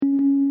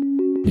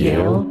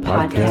Yale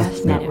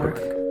Podcast Network.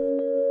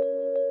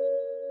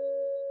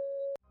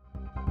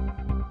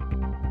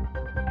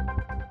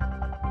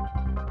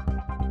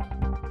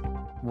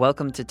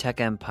 Welcome to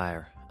Tech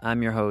Empire.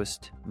 I'm your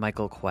host,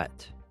 Michael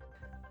Kwet.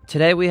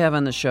 Today we have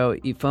on the show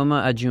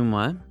Ifeoma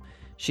Ajunwa.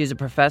 She's a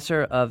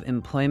professor of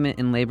employment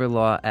and labor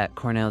law at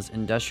Cornell's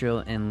Industrial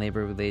and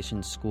Labor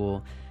Relations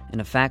School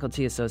and a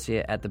faculty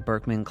associate at the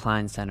Berkman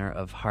Klein Center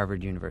of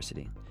Harvard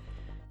University.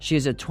 She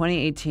is a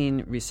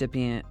 2018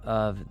 recipient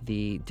of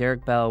the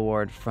Derek Bell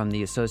Award from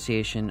the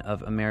Association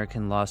of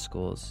American Law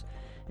Schools,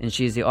 and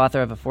she is the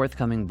author of a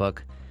forthcoming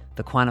book,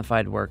 The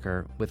Quantified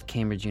Worker, with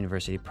Cambridge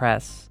University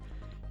Press.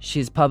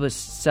 She's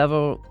published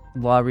several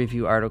law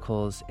review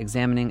articles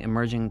examining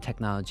emerging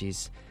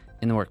technologies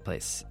in the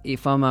workplace.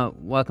 Ifeoma,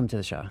 welcome to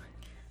the show.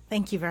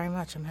 Thank you very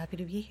much. I'm happy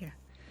to be here.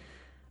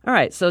 All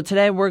right, so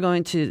today we're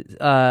going to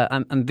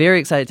I'm very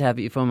excited to have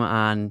Ifeoma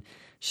on.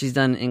 She's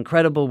done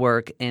incredible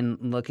work in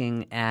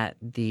looking at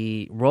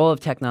the role of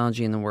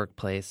technology in the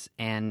workplace,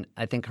 and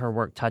I think her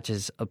work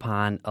touches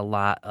upon a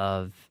lot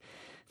of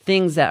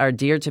things that are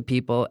dear to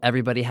people.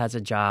 Everybody has a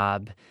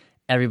job.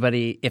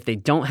 Everybody, if they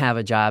don't have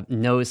a job,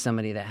 knows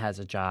somebody that has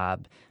a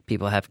job.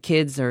 People have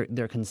kids.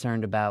 They're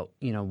concerned about,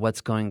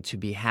 what's going to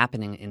be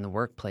happening in the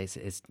workplace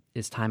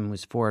as time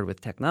moves forward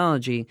with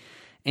technology.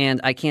 And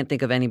I can't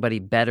think of anybody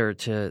better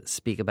to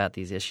speak about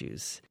these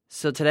issues.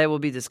 So today we'll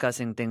be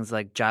discussing things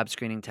like job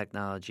screening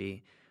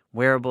technology,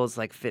 wearables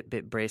like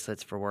Fitbit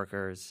bracelets for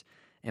workers,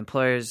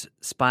 employers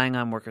spying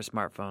on worker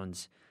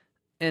smartphones,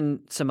 and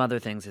some other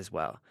things as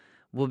well.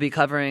 We'll be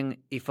covering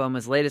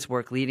Ifeoma's latest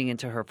work leading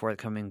into her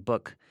forthcoming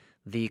book,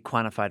 The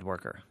Quantified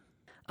Worker.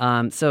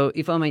 So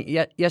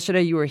Ifeoma,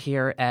 yesterday you were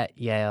here at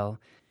Yale.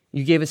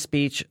 You gave a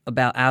speech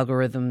about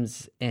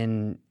algorithms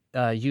and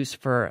use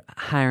for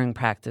hiring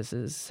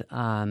practices.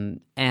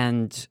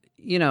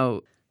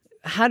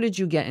 How did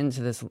you get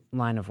into this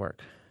line of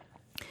work?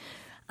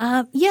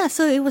 So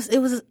it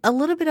was a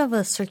little bit of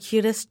a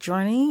circuitous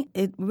journey.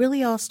 It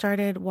really all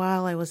started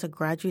while I was a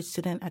graduate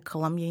student at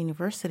Columbia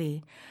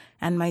University,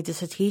 and my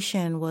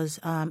dissertation was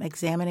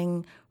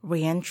examining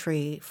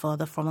reentry for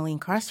the formerly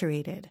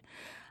incarcerated.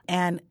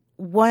 And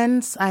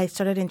once I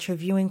started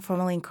interviewing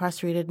formerly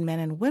incarcerated men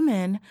and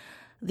women,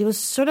 there was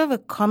sort of a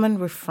common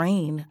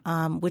refrain,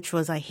 which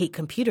was I hate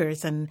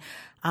computers. And,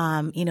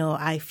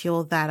 I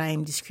feel that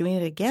I'm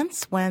discriminated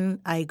against when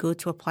I go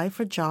to apply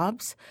for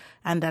jobs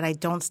and that I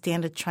don't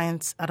stand a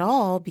chance at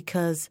all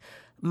because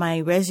my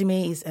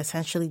resume is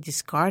essentially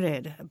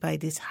discarded by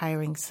these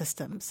hiring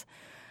systems.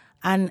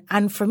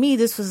 And for me,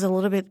 this was a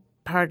little bit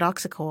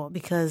paradoxical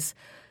because,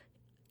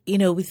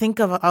 we think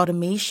of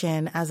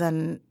automation as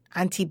an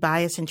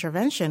anti-bias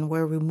intervention.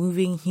 We're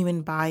removing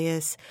human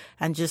bias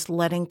and just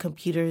letting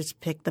computers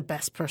pick the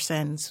best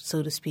person,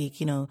 so to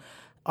speak,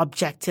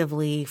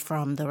 objectively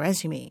from the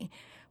resume.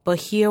 But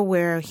here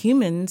we're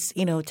humans,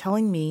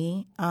 telling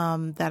me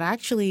that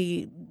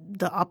actually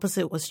the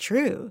opposite was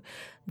true,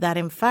 that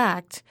in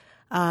fact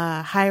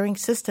hiring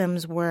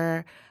systems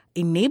were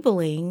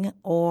enabling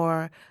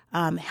or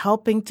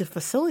helping to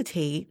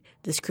facilitate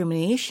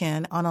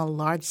discrimination on a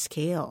large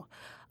scale.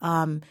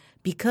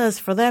 Because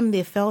for them,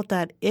 they felt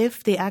that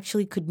if they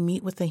actually could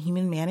meet with a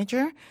human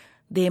manager,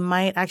 they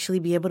might actually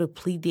be able to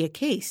plead their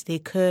case. They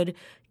could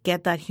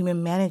get that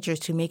human manager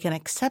to make an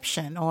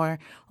exception or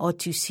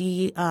to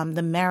see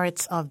the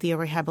merits of their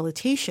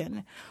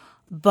rehabilitation.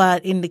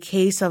 But in the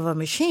case of a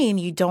machine,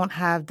 you don't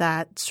have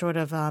that sort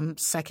of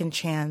second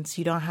chance.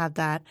 You don't have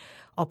that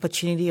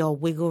opportunity or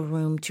wiggle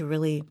room to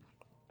really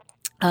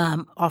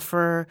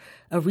offer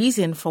a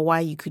reason for why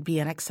you could be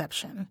an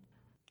exception.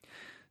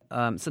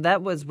 So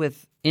that was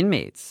with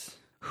inmates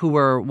who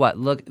were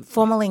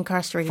formerly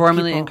incarcerated.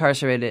 Formerly people.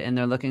 Incarcerated, and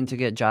they're looking to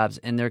get jobs.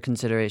 And their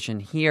consideration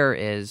here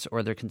is,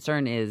 or their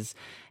concern is,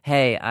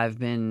 hey, I've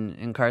been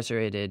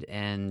incarcerated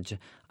and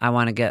I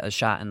want to get a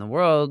shot in the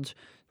world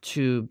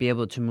to be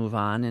able to move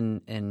on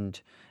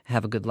and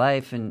have a good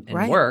life and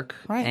work.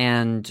 Right.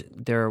 And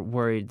they're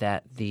worried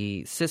that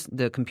the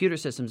computer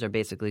systems are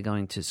basically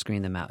going to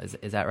screen them out.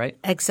 Is that right?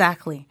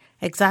 Exactly.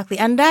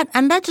 And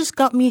that just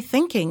got me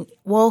thinking,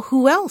 well,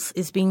 who else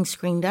is being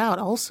screened out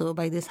also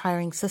by these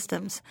hiring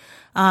systems?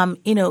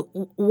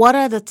 What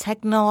are the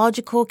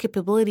technological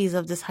capabilities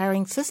of these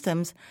hiring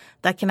systems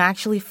that can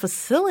actually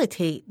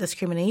facilitate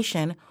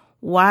discrimination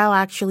while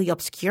actually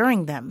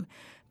obscuring them?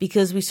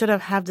 Because we sort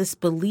of have this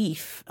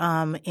belief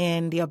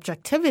in the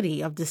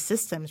objectivity of the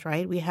systems,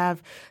 right? We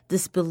have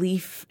this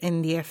belief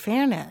in their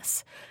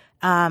fairness.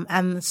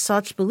 And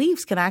such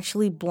beliefs can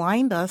actually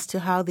blind us to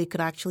how they could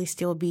actually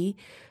still be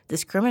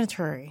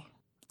discriminatory.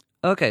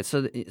 Okay,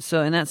 so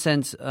in that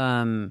sense,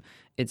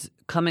 it's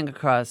coming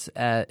across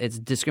as it's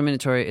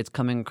discriminatory. It's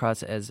coming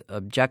across as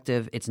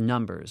objective. It's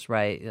numbers,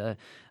 right?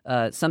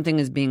 Something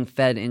is being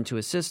fed into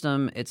a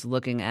system. It's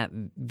looking at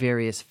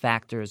various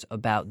factors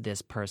about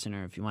this person,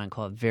 or if you want to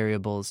call it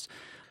variables.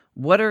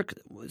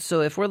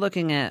 So if we're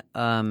looking at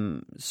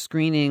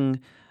screening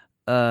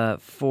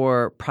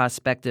for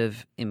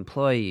prospective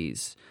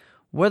employees,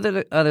 What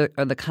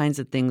are the kinds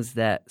of things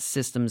that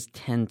systems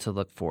tend to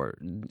look for?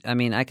 I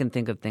mean, I can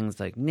think of things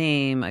like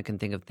name. I can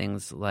think of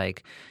things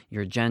like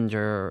your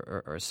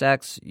gender or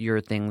sex.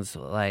 Your things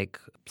like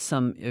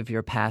some of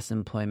your past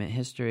employment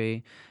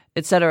history,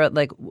 et cetera.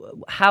 Like,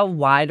 how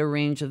wide a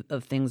range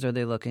of things are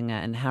they looking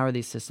at, and how are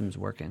these systems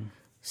working?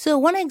 So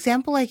one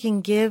example I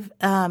can give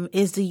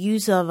is the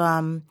use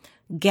of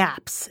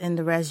gaps in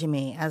the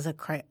resume as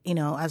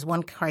as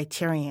one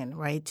criterion,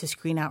 right, to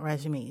screen out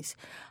resumes.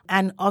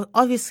 And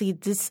obviously,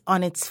 this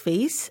on its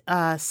face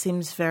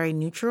seems very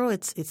neutral.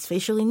 It's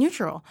facially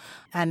neutral,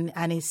 and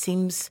it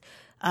seems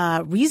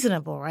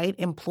reasonable, right?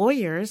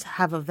 Employers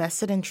have a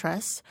vested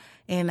interest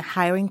in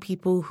hiring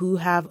people who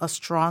have a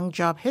strong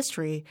job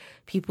history,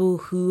 people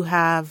who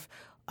have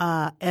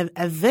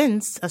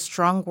evinced a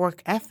strong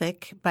work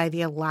ethic by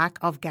their lack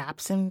of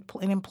gaps in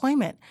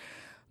employment.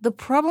 The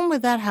problem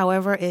with that,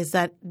 however, is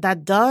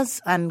that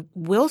does and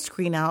will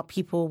screen out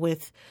people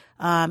with,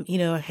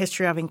 a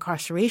history of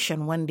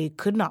incarceration when they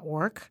could not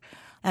work.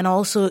 And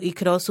also, it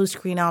could also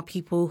screen out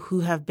people who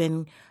have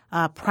been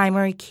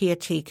primary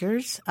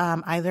caretakers,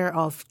 either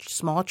of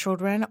small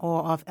children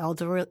or of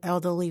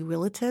elderly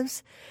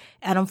relatives.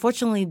 And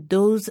unfortunately,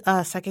 those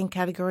second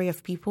category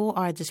of people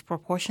are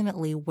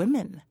disproportionately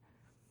women.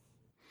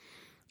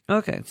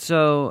 Okay,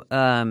 so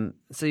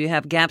you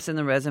have gaps in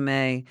the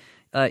resume.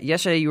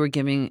 Yesterday, you were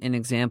giving an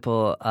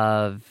example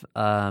of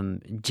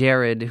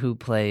Jared, who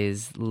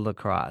plays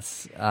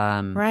lacrosse.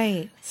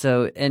 Right.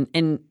 So,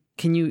 and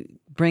can you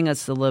bring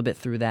us a little bit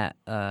through that,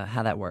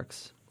 how that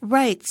works?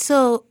 Right.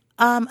 So,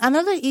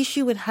 another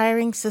issue with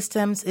hiring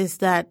systems is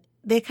that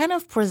they're kind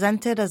of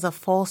presented as a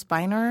false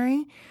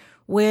binary,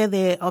 where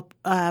they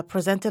are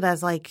presented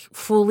as like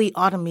fully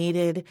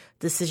automated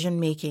decision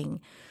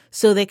making.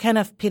 So they kind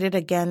of pit it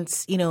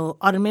against,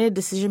 automated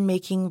decision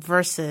making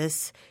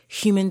versus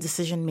human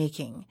decision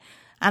making.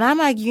 And I'm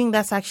arguing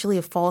that's actually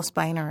a false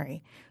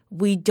binary.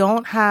 We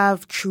don't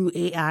have true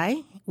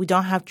AI. We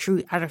don't have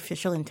true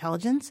artificial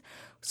intelligence.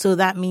 So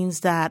that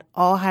means that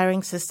all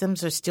hiring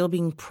systems are still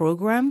being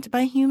programmed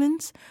by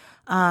humans,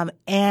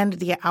 and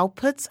their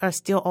outputs are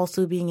still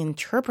also being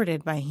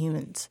interpreted by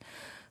humans.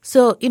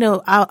 So,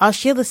 I'll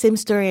share the same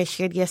story I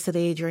shared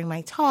yesterday during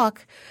my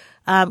talk.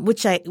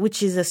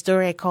 Which is a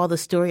story I call the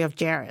story of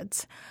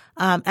Jared's.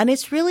 And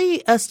it's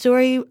really a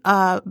story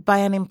by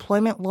an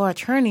employment law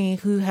attorney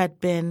who had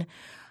been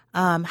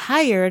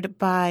hired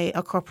by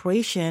a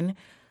corporation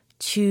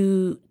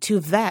to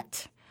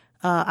vet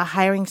a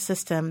hiring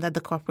system that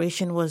the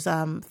corporation was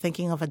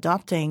thinking of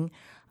adopting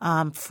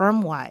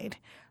firm-wide.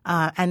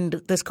 And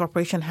this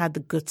corporation had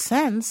the good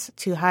sense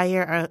to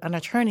hire an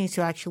attorney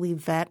to actually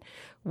vet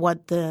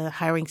what the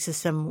hiring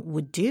system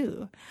would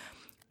do.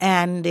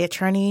 And the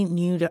attorney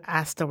knew to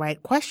ask the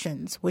right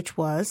questions, which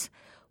was,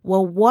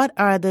 well, what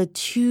are the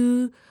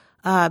two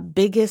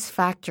biggest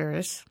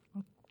factors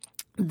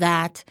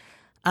that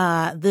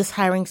this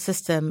hiring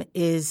system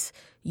is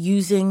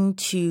using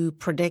to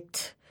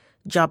predict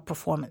job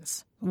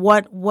performance?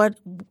 What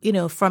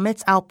from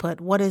its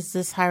output, what is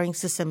this hiring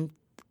system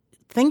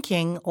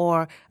thinking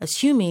or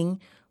assuming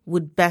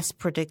would best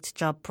predict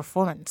job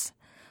performance?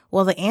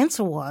 Well, the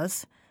answer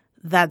was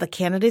that the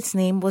candidate's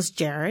name was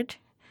Jared,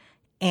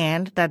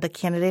 and that the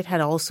candidate had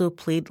also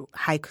played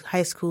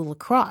high school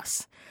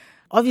lacrosse.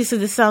 Obviously,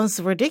 this sounds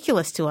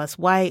ridiculous to us.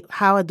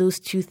 How are those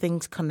two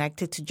things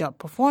connected to job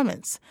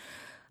performance?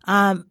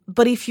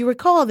 But if you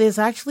recall, there's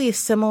actually a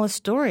similar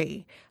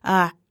story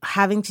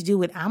having to do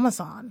with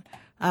Amazon.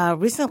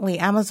 Recently,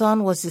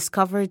 Amazon was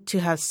discovered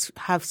to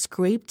have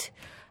scraped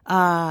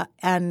a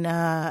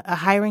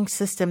hiring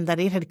system that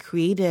it had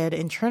created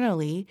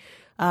internally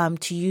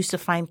to use to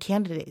find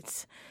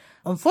candidates.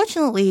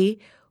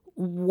 Unfortunately,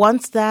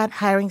 once that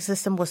hiring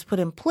system was put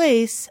in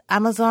place,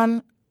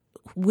 Amazon,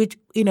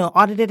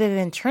 audited it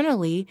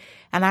internally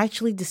and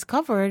actually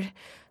discovered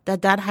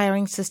that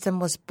hiring system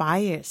was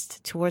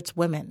biased towards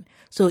women.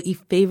 So it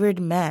favored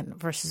men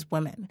versus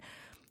women.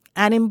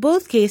 And in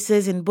both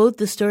cases, in both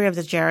the story of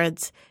the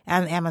Jareds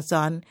and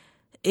Amazon,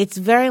 it's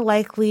very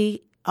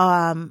likely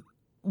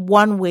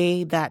one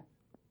way that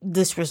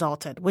this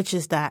resulted, which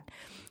is that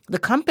the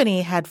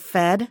company had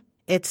fed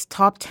its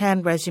top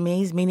 10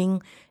 resumes,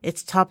 meaning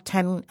its top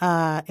 10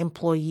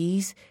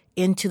 employees,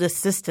 into the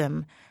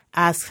system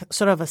as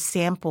sort of a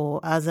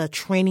sample, as a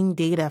training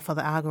data for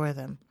the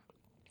algorithm.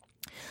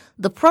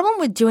 The problem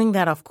with doing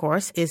that, of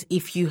course, is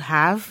if you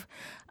have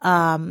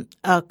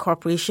a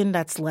corporation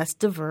that's less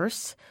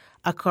diverse,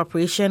 a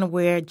corporation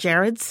where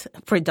Jareds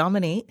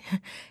predominate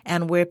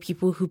and where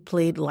people who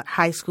played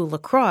high school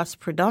lacrosse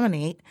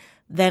predominate,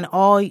 then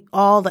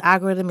all the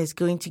algorithm is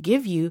going to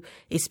give you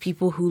is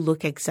people who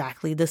look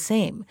exactly the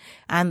same.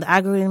 And the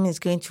algorithm is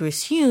going to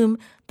assume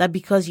that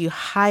because you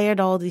hired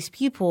all these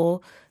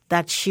people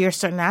that share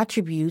certain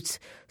attributes,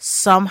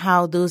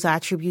 somehow those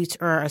attributes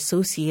are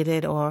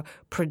associated or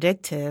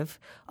predictive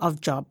of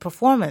job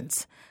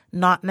performance,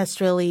 not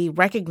necessarily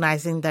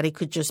recognizing that it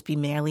could just be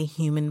merely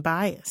human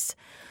bias.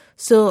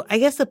 So I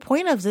guess the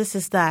point of this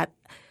is that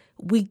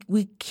we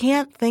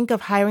can't think of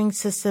hiring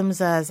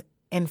systems as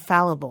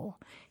infallible.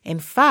 In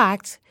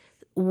fact,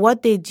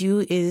 what they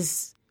do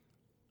is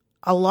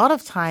a lot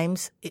of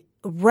times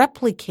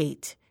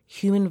replicate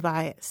human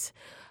bias.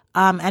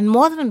 And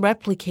more than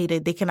replicate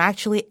it, they can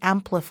actually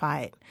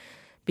amplify it.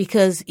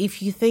 Because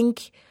if you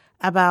think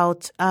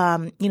about,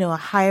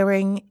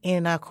 hiring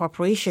in a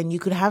corporation, you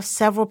could have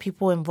several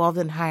people involved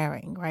in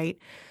hiring, right?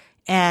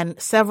 And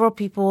several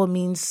people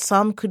means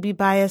some could be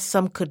biased,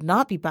 some could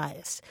not be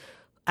biased.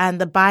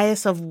 And the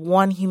bias of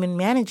one human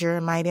manager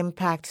might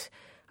impact,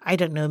 I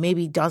don't know,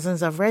 maybe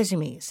dozens of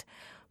resumes.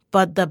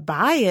 But the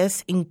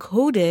bias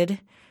encoded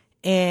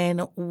in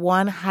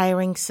one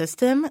hiring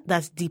system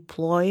that's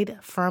deployed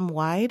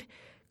firm-wide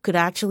could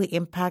actually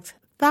impact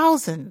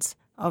thousands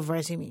of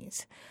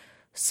resumes.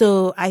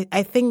 So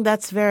I think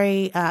that's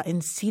very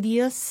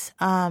insidious,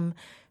 the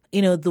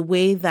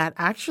way that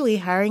actually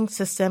hiring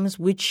systems,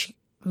 which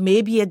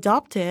may be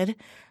adopted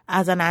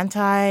as an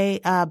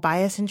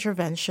anti-bias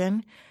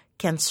intervention,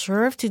 can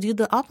serve to do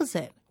the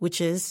opposite,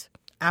 which is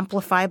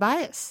amplify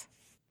bias.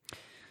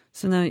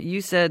 So now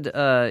you said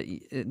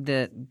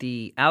that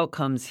the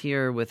outcomes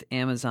here with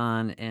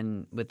Amazon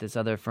and with this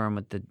other firm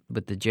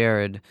with the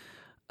Jared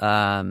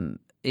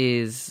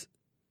is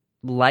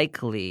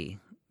likely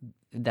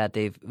that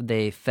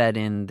they fed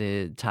in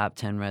the top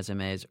 10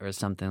 resumes or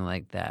something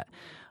like that.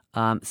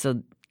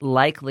 So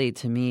likely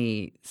to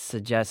me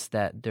suggests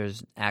that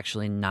there's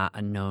actually not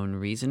a known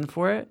reason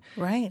for it.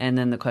 Right. And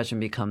then the question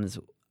becomes,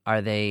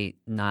 are they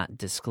not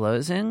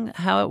disclosing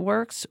how it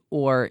works,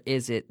 or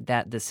is it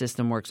that the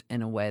system works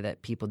in a way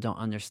that people don't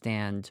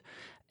understand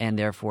and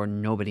therefore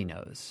nobody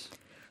knows?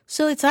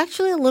 So it's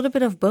actually a little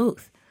bit of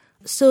both.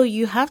 So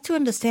you have to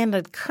understand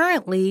that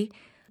currently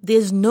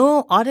there's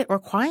no audit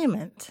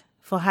requirement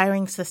for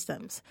hiring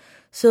systems.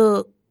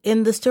 So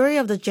in the story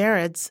of the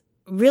Jareds,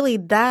 really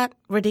that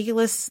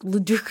ridiculous,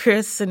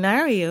 ludicrous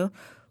scenario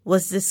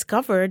was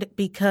discovered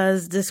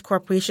because this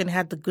corporation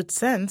had the good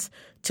sense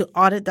to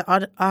audit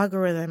the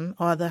algorithm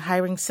or the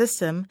hiring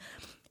system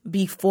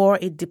before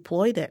it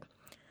deployed it.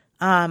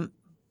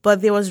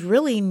 But there was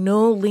really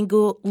no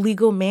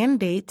legal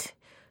mandate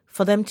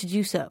for them to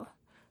do so.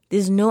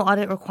 There's no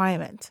audit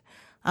requirement.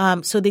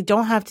 So they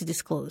don't have to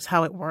disclose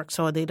how it works,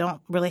 or they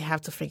don't really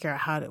have to figure out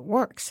how it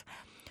works.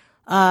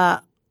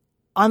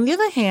 On the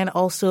other hand,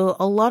 also,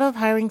 a lot of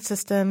hiring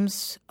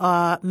systems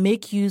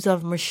make use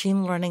of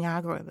machine learning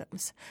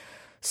algorithms.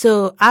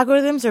 So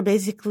algorithms are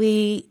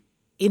basically,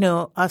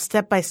 a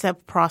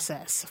step-by-step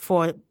process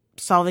for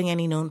solving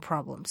any known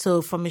problem.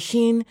 So for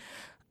machine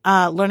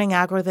learning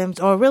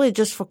algorithms, or really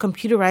just for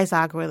computerized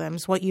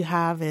algorithms, what you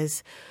have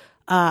is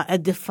a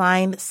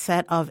defined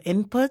set of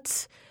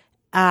inputs,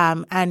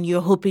 and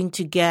you're hoping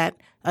to get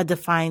a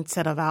defined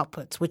set of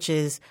outputs, which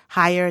is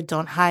hire,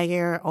 don't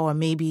hire, or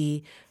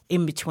maybe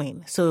in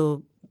between.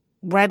 So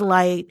red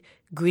light,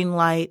 green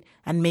light,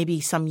 and maybe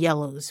some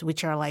yellows,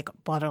 which are like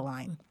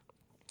borderline.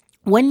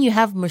 When you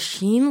have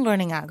machine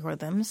learning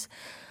algorithms,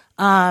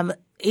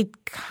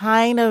 it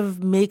kind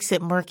of makes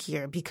it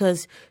murkier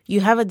because you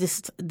have a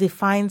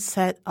defined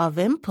set of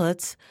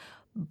inputs,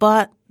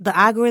 but the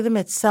algorithm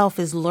itself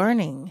is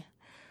learning.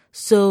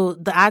 So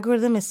the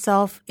algorithm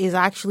itself is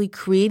actually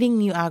creating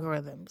new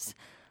algorithms,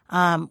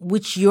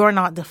 which you're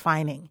not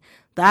defining.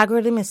 The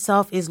algorithm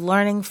itself is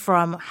learning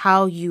from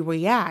how you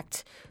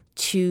react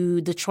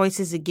to the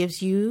choices it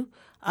gives you,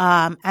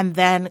 and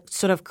then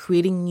sort of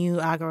creating new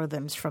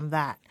algorithms from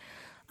that.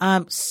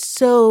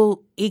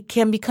 So it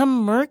can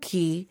become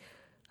murky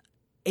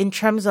in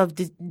terms of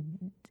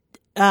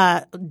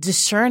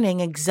discerning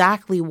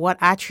exactly what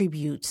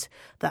attributes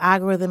the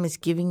algorithm is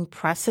giving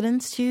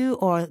precedence to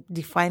or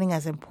defining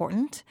as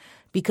important,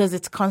 because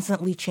it's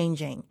constantly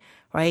changing,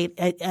 right?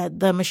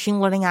 The machine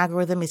learning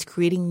algorithm is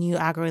creating new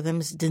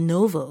algorithms de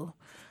novo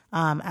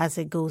as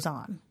it goes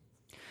on.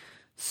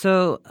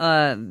 So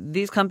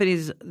these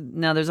companies,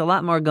 now there's a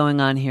lot more going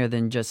on here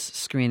than just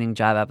screening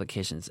job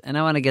applications. And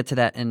I want to get to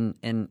that in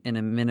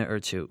a minute or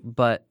two.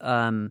 But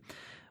when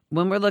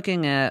we're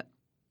looking at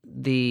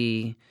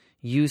the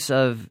use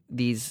of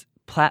these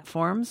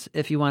platforms,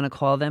 if you want to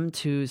call them,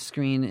 to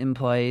screen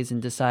employees and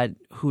decide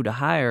who to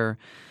hire,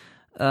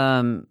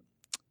 the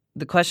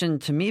question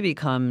to me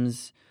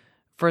becomes,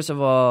 first of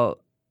all,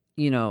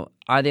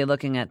 are they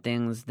looking at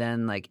things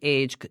then like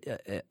age?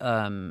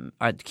 Can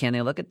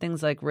they look at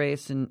things like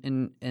race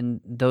and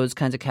those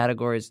kinds of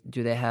categories?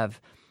 Do they have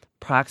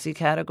proxy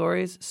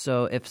categories?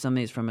 So if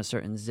somebody's from a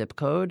certain zip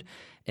code,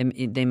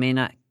 they may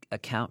not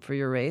account for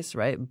your race,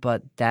 right?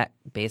 But that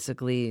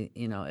basically,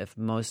 if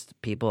most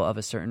people of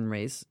a certain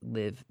race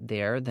live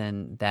there,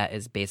 then that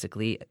is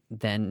basically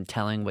then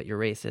telling what your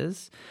race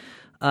is.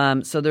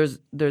 So there's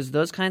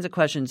those kinds of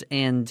questions,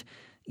 and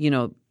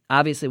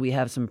obviously we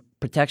have some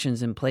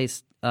protections in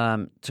place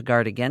to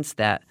guard against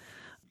that.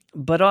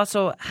 But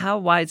also, how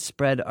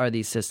widespread are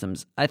these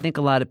systems? I think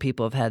a lot of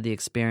people have had the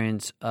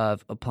experience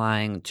of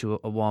applying to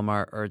a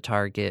Walmart or a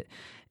Target,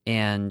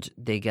 and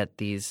they get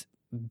these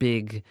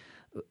big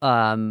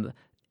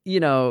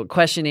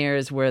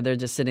questionnaires where they're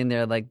just sitting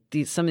there like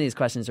some of these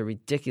questions are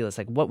ridiculous.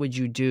 Like, what would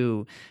you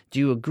do? Do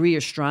you agree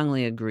or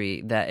strongly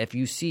agree that if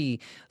you see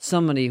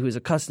somebody who's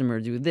a customer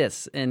do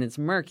this and it's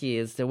murky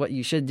as to what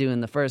you should do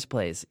in the first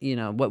place,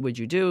 what would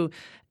you do?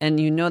 And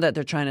that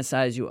they're trying to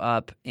size you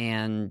up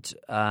and,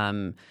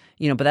 but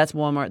that's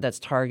Walmart, that's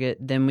Target.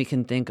 Then we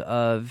can think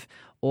of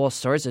all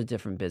sorts of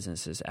different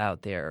businesses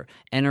out there,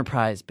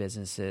 enterprise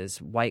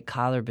businesses, white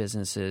collar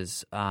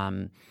businesses,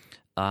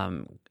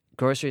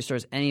 grocery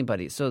stores,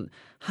 anybody. So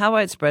how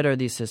widespread are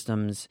these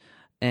systems?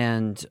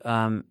 And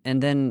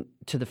then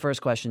to the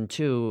first question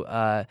too,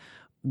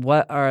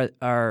 what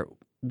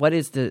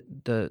is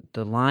the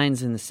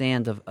lines in the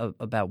sand of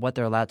about what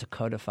they're allowed to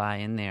codify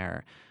in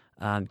there,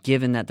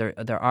 given that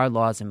there are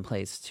laws in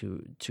place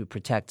to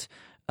protect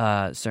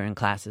certain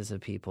classes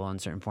of people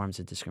and certain forms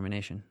of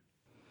discrimination?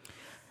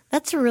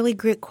 That's a really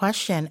great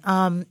question.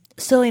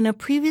 So in a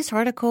previous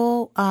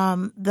article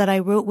that I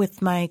wrote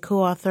with my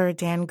co-author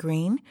Dan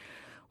Green,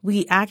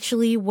 we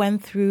actually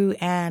went through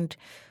and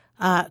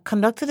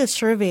conducted a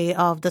survey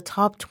of the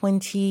top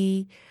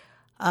 20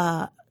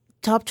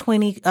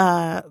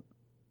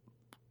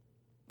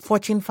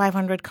 Fortune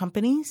 500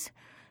 companies.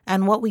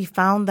 And what we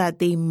found that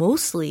they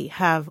mostly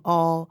have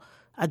all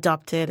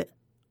adopted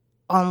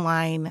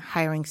online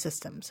hiring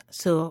systems.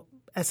 So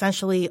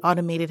essentially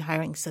automated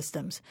hiring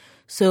systems.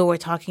 So we're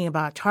talking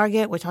about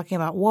Target, we're talking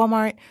about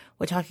Walmart,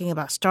 we're talking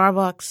about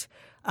Starbucks.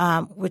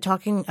 We're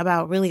talking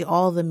about really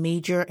all the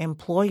major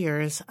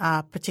employers,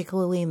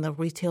 particularly in the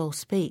retail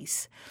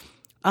space.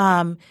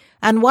 And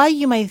why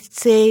you might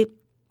say,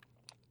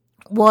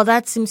 well,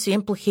 that seems to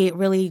implicate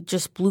really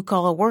just blue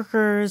collar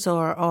workers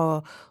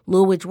or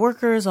low wage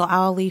workers or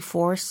hourly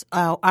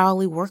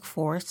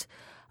workforce.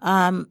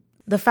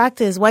 The fact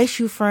is, white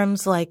shoe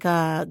firms like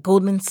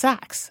Goldman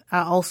Sachs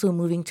are also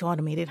moving to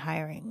automated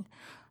hiring.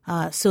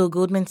 So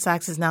Goldman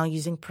Sachs is now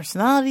using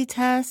personality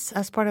tests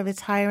as part of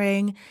its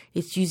hiring.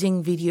 It's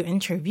using video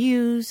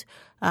interviews,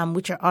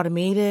 which are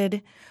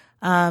automated.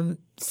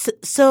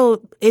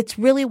 So it's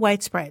really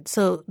widespread.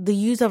 So the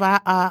use of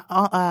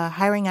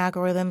hiring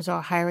algorithms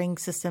or hiring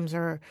systems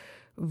are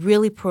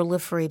really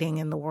proliferating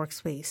in the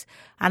workspace.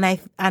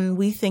 And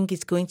we think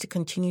it's going to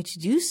continue to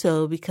do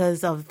so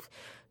because of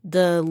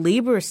the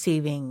labor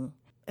saving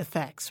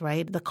effects,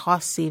 right? The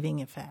cost-saving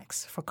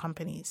effects for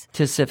companies.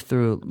 To sift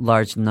through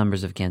large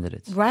numbers of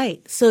candidates.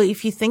 Right. So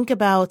if you think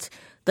about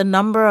the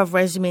number of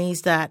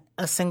resumes that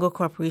a single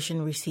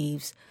corporation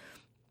receives,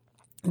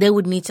 they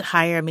would need to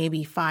hire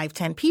maybe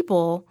 5-10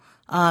 people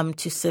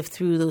to sift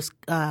through those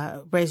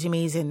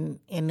resumes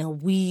in a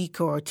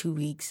week or 2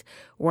 weeks,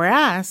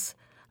 whereas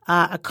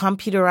a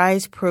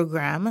computerized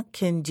program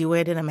can do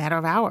it in a matter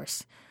of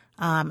hours,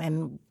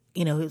 and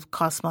it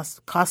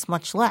costs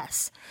much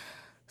less.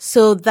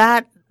 So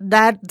that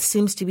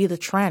seems to be the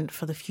trend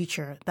for the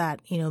future,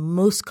 that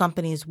most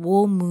companies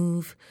will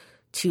move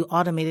to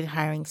automated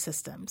hiring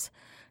systems.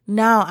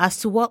 Now, as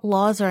to what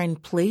laws are in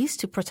place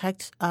to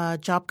protect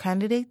job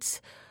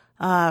candidates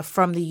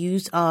from the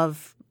use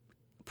of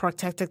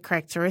protected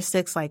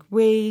characteristics like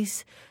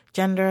race,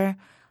 gender,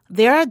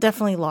 there are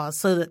definitely laws.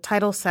 So the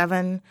Title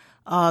VII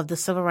of the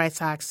Civil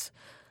Rights Act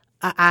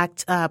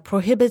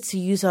prohibits the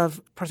use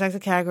of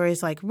protected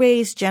categories like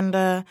race,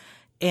 gender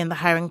in the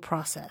hiring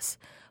process.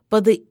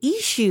 But the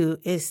issue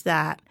is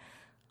that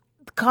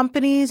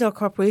companies or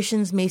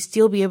corporations may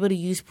still be able to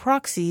use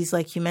proxies,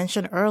 like you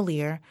mentioned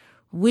earlier,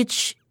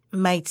 which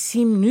might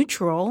seem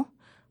neutral,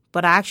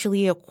 but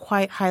actually are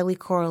quite highly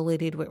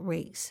correlated with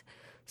race.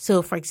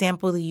 So, for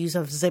example, the use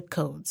of zip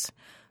codes.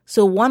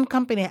 So one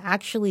company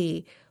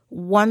actually,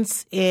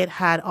 once it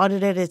had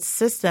audited its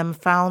system,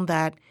 found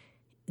that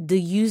the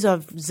use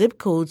of zip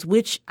codes,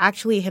 which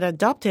actually had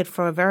adopted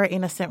for a very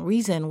innocent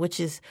reason, which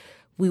is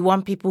we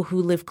want people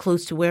who live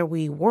close to where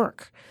we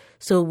work,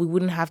 so we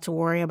wouldn't have to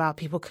worry about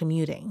people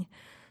commuting.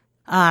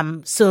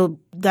 So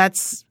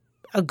that's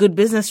a good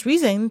business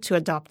reason to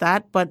adopt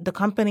that. But the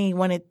company,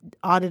 when it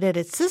audited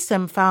its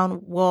system,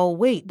 found, well,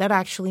 wait, that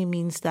actually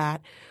means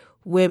that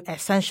we're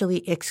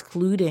essentially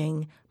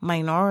excluding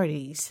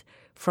minorities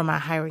from our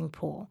hiring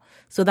pool.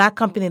 So that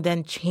company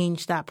then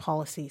changed that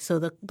policy. So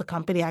the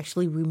company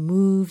actually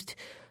removed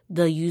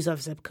the use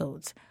of zip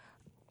codes.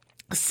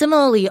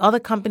 Similarly, other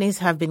companies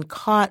have been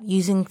caught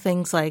using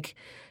things like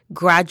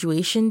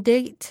graduation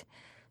date.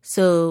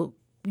 So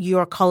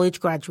your college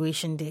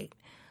graduation date.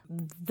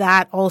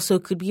 That also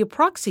could be a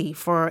proxy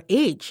for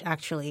age,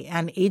 actually.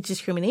 And age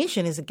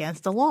discrimination is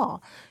against the law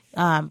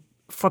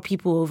for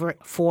people over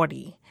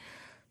 40.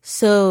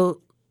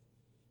 So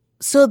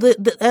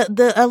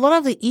a lot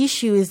of the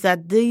issue is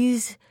that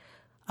these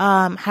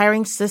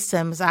hiring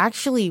systems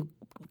actually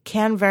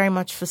can very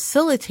much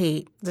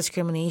facilitate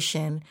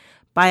discrimination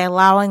by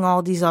allowing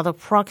all these other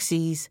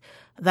proxies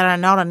that are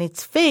not on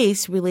its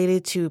face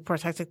related to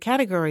protected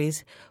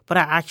categories, but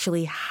are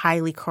actually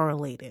highly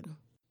correlated.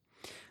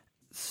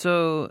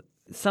 So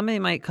somebody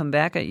might come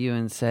back at you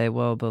and say,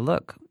 well, but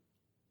look,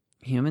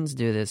 humans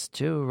do this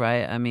too,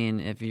 right? I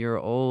mean, if you're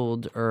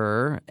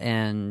older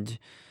and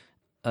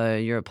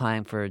you're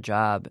applying for a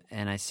job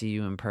and I see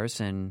you in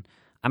person,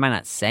 I might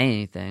not say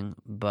anything,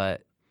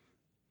 but,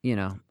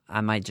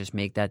 I might just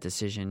make that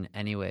decision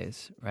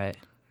anyways, right?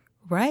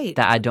 Right.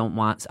 That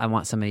I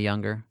want somebody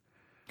younger.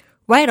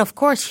 Right, of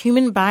course.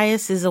 Human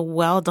bias is a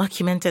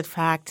well-documented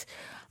fact.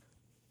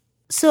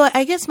 So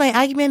I guess my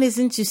argument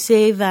isn't to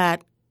say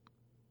that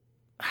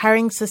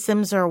hiring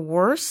systems are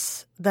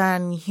worse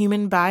than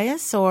human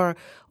bias or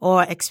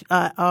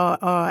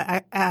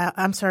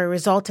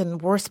result in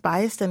worse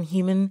bias than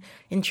human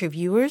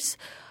interviewers.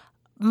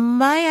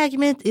 My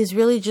argument is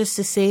really just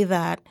to say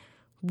that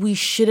we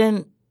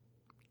shouldn't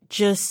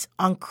just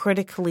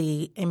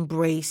uncritically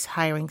embrace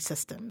hiring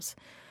systems.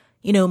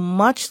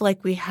 Much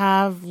like we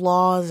have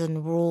laws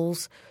and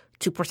rules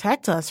to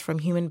protect us from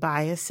human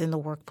bias in the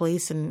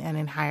workplace and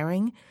in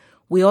hiring,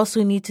 we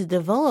also need to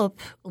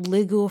develop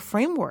legal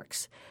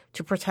frameworks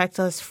to protect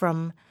us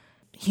from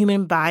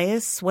human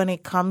bias when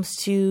it comes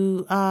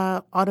to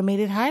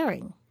automated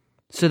hiring.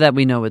 So that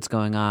we know what's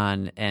going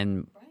on,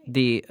 and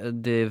the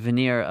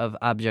veneer of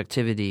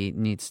objectivity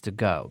needs to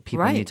go.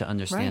 People need to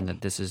understand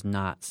that this is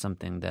not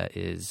something that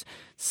is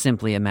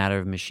simply a matter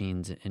of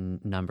machines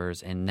and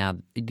numbers. And now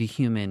the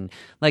human,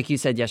 like you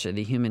said yesterday,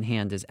 the human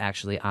hand is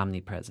actually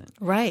omnipresent.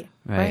 Right.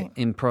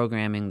 In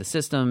programming the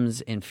systems,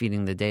 in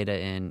feeding the data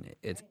in,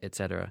 et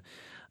cetera.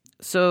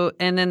 So,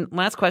 and then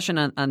last question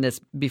on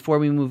this before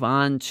we move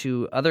on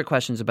to other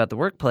questions about the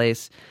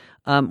workplace.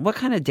 What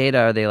kind of data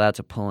are they allowed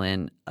to pull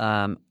in?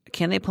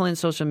 Can they pull in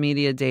social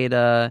media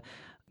data?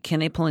 Can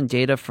they pull in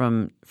data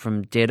from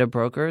data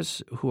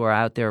brokers who are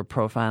out there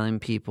profiling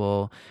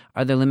people?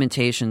 Are there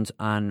limitations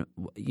on,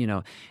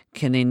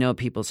 can they know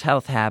people's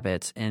health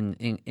habits and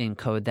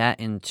encode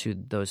that into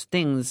those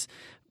things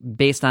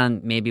based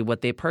on maybe what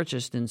they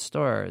purchased in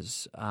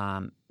stores?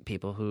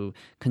 People who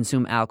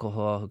consume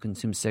alcohol, who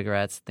consume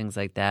cigarettes, things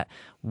like that.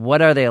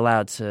 What are they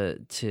allowed to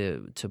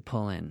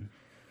pull in?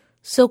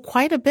 So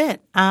quite a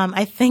bit.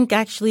 I think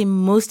actually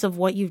most of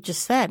what you've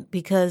just said,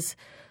 because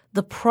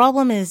the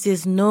problem is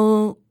there's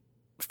no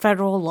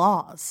federal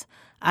laws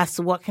as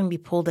to what can be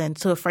pulled in.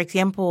 So, for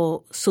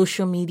example,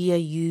 social media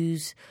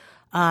use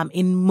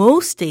in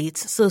most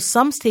states. So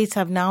some states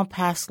have now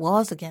passed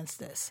laws against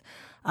this.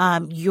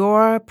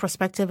 Your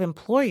prospective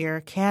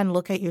employer can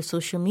look at your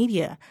social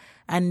media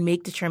and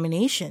make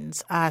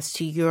determinations as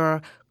to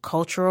your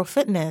cultural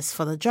fitness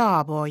for the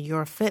job or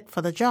your fit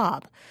for the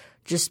job,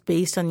 just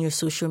based on your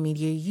social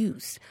media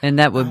use. And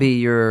that would be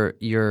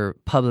your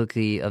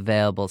publicly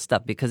available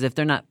stuff, because if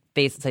they're not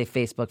say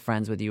Facebook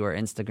friends with you or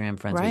Instagram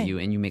friends with you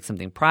and you make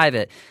something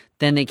private,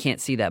 then they can't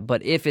see that.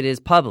 But if it is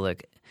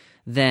public,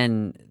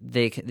 then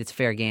it's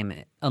fair game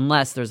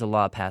unless there's a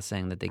law passed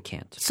saying that they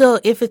can't.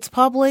 So if it's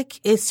public,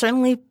 it's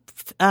certainly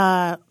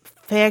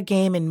fair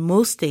game in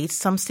most states.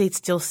 Some states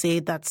still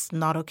say that's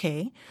not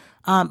okay.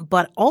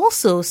 But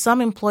also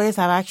some employers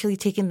have actually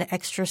taken the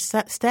extra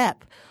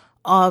step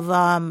of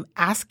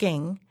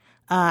asking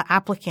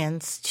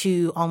applicants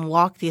to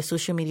unlock their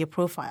social media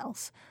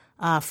profiles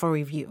for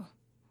review.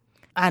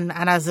 And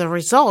as a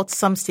result,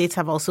 some states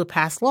have also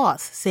passed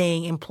laws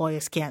saying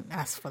employers can't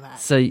ask for that.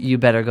 So you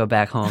better go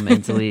back home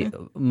and delete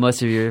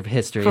most of your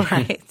history.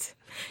 Right.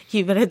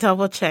 You better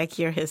double check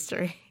your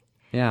history.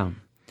 Yeah.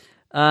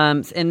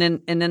 And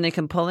then they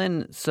can pull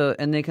in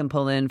potentially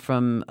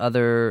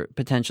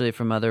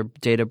from other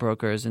data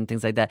brokers and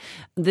things like that.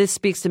 This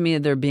speaks to me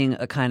of there being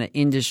a kind of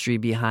industry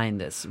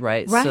behind this,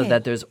 right? So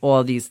that there's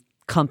all these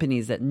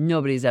companies that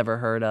nobody's ever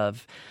heard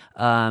of,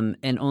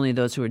 and only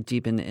those who are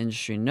deep in the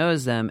industry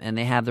knows them, and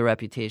they have the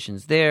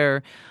reputations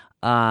there.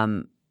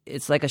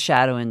 It's like a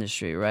shadow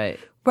industry, right?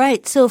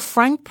 Right. So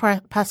Frank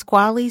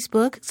Pasquale's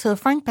book. So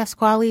Frank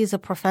Pasquale is a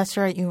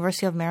professor at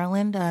University of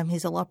Maryland.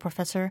 He's a law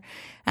professor,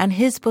 and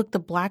his book, The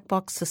Black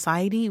Box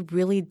Society,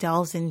 really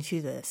delves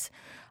into this.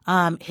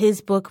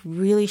 His book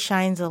really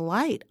shines a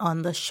light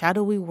on the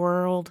shadowy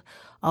world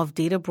of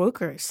data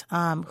brokers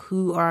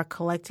who are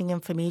collecting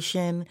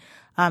information,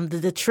 the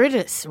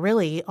detritus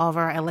really of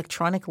our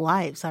electronic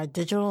lives, our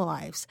digital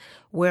lives,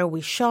 where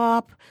we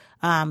shop,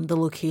 the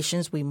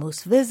locations we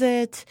most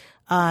visit,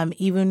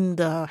 even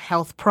the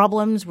health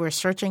problems we're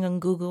searching on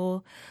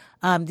Google.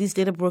 These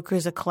data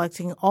brokers are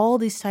collecting all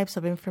these types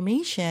of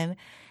information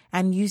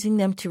and using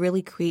them to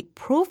really create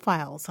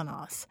profiles on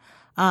us,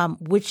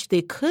 which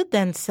they could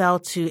then sell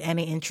to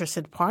any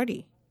interested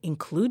party,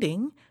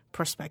 including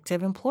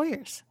prospective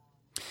employers.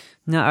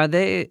 Now, are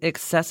they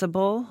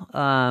accessible?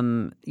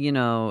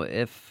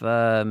 If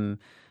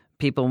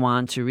people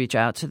want to reach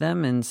out to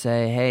them and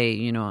say,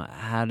 hey,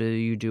 how do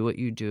you do what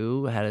you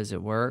do? How does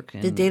it work?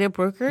 And, the data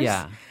brokers?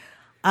 Yeah.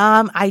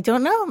 I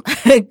don't know.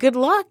 Good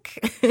luck.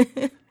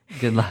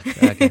 Good luck.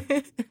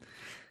 Okay.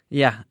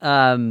 Yeah.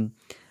 All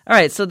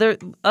right. So there are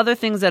other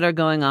things that are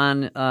going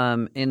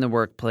on in the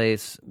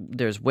workplace.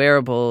 There's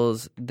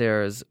wearables.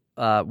 There's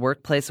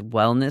workplace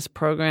wellness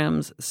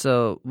programs.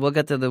 So we'll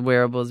get to the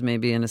wearables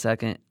maybe in a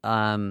second.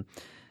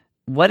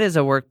 What is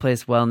a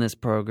workplace wellness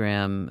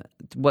program?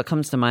 What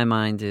comes to my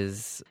mind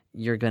is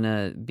you're going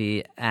to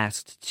be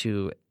asked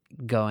to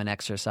go and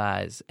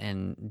exercise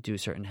and do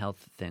certain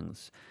health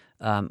things.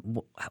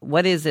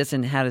 What is this,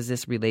 and how does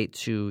this relate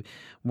to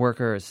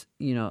workers'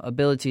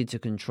 ability to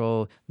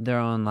control their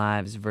own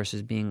lives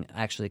versus being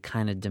actually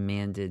kind of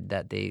demanded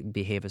that they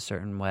behave a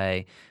certain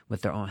way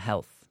with their own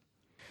health?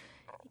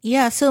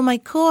 Yeah, so my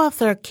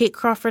co-author, Kate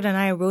Crawford, and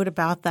I wrote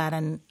about that.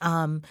 And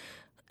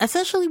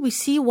essentially, we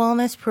see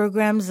wellness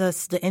programs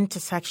as the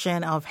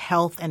intersection of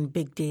health and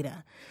big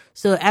data.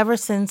 So ever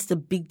since the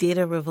big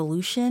data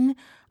revolution,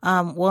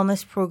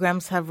 wellness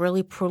programs have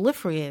really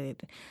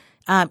proliferated.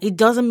 It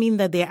doesn't mean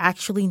that they're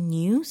actually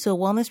new. So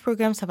wellness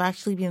programs have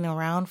actually been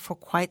around for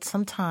quite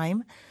some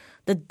time.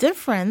 The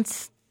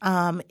difference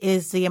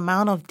is the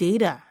amount of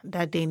data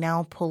that they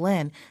now pull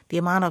in, the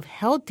amount of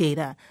health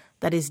data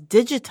that is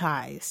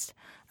digitized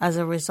as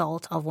a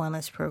result of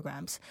wellness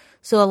programs.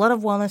 So a lot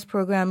of wellness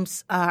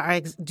programs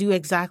do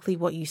exactly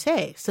what you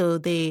say. So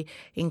they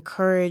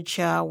encourage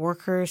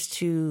workers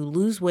to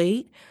lose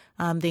weight.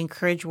 They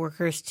encourage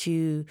workers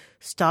to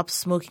stop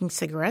smoking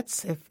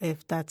cigarettes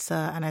if that's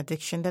an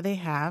addiction that they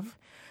have.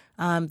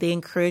 They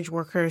encourage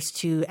workers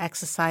to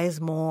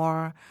exercise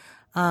more,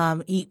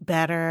 eat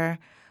better,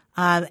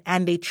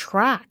 and they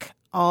track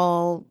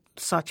all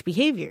such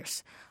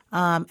behaviors.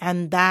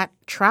 And that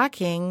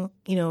tracking,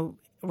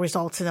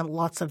 results in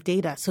lots of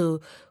data. So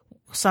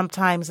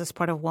sometimes as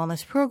part of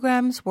wellness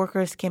programs,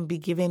 workers can be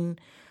given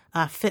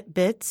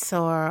Fitbits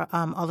or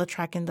other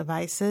tracking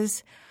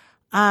devices.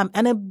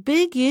 And a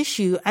big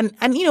issue, and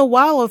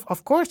while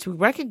of course we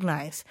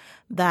recognize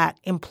that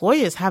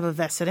employers have a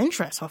vested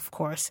interest, of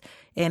course,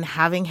 in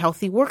having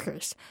healthy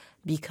workers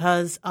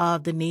because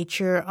of the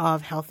nature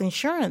of health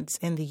insurance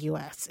in the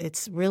U.S.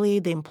 It's really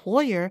the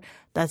employer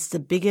that's the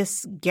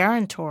biggest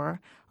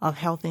guarantor of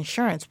health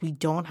insurance. We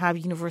don't have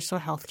universal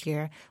health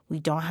care. We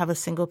don't have a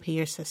single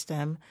payer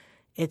system.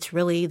 It's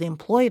really the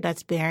employer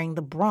that's bearing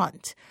the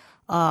brunt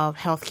of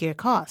healthcare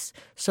costs.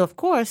 So, of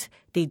course,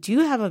 they do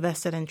have a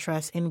vested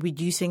interest in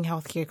reducing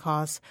healthcare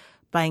costs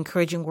by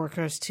encouraging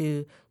workers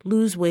to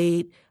lose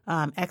weight,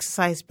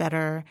 exercise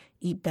better,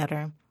 eat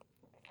better.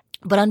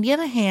 But on the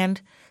other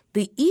hand,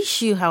 the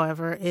issue,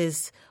 however,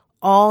 is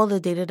all the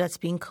data that's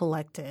being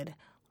collected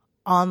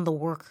on the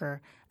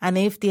worker, and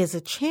if there's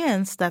a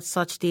chance that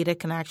such data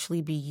can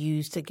actually be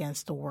used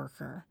against the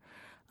worker.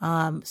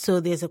 So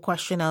there's a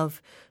question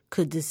of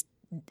could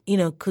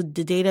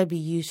the data be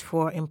used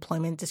for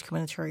employment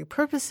discriminatory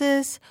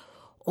purposes,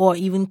 or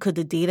even could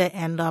the data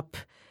end up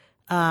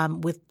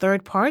with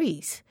third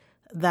parties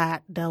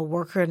that the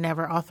worker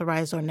never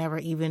authorized or never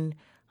even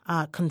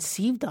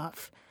conceived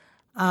of?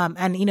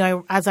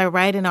 As I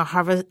write in a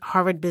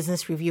Harvard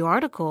Business Review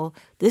article,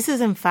 this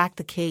is in fact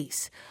the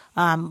case.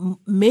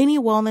 Many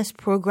wellness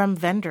program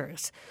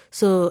vendors,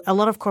 so a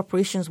lot of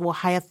corporations will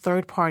hire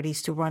third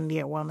parties to run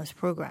their wellness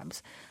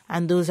programs,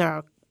 and those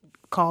are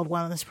called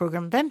wellness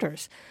program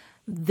vendors.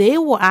 They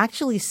will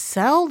actually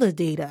sell the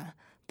data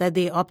that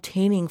they're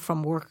obtaining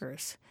from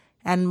workers.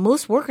 And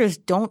most workers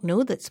don't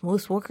know this.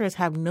 Most workers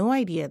have no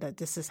idea that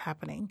this is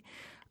happening.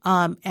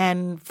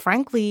 And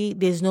frankly,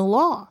 there's no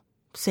law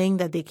saying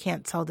that they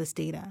can't sell this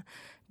data,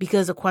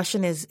 because the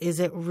question is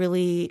it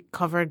really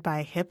covered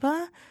by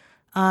HIPAA?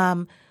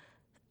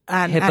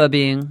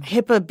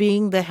 HIPAA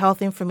being the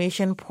Health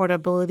Information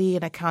Portability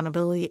and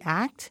Accountability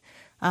Act,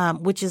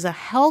 which is a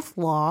health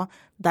law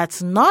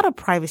that's not a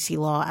privacy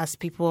law, as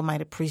people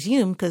might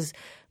presume, because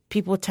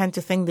people tend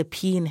to think the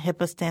P in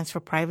HIPAA stands for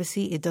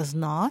privacy. It does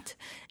not.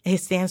 It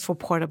stands for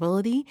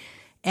portability.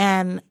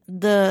 And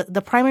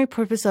the primary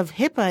purpose of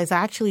HIPAA is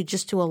actually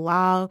just to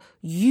allow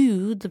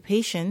you, the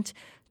patient,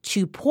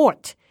 to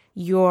port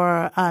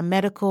your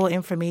medical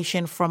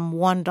information from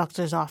one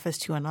doctor's office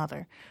to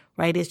another,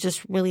 right? It's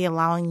just really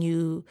allowing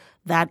you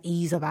that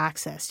ease of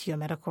access to your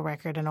medical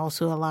record and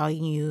also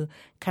allowing you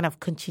kind of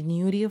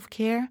continuity of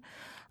care.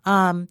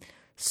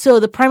 So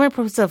the primary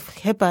purpose of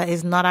HIPAA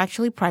is not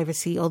actually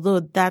privacy, although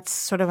that's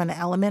sort of an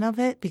element of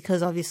it,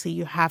 because obviously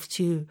you have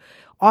to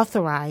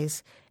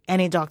authorize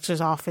any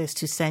doctor's office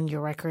to send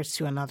your records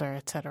to another,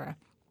 et cetera.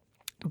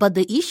 But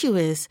the issue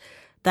is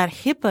that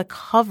HIPAA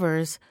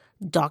covers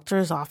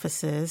doctors'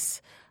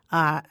 offices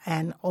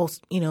and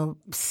also,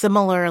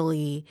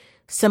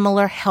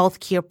 similar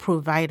healthcare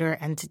provider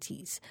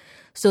entities.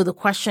 So the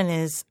question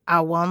is,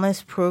 are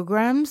wellness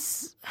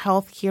programs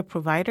healthcare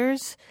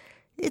providers?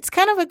 It's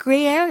kind of a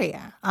gray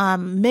area.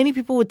 Many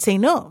people would say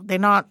no, they're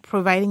not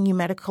providing you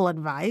medical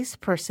advice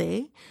per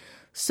se.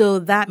 So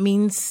that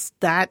means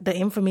that the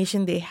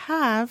information they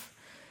have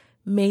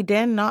may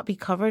then not be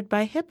covered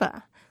by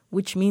HIPAA,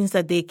 which means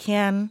that they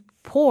can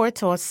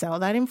port or sell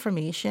that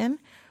information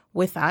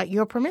without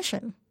your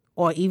permission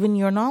or even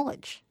your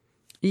knowledge.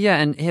 Yeah,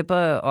 and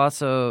HIPAA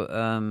also,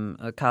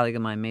 a colleague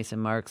of mine, Mason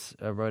Marks,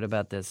 wrote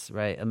about this,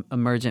 right?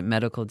 Emergent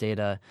medical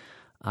data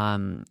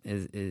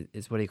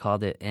is what he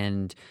called it.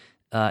 And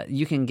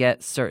you can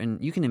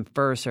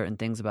infer certain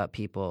things about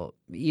people,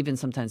 even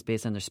sometimes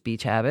based on their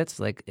speech habits,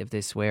 like if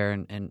they swear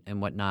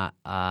and whatnot,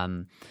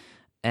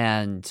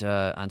 and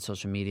on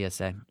social media,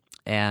 say,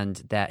 and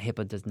that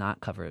HIPAA does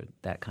not cover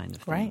that kind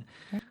of thing.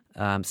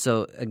 Right.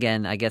 So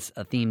again, I guess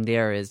a theme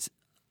there is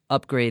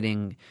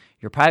upgrading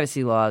your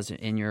privacy laws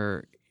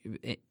and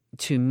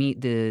to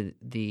meet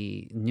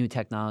the new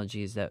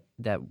technologies that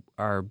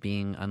are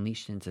being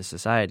unleashed into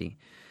society.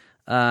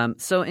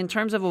 So in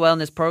terms of a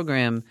wellness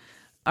program,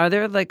 are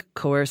there like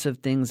coercive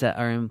things that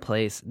are in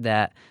place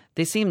that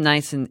they seem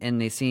nice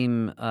and they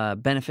seem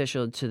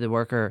beneficial to the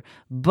worker,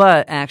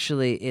 but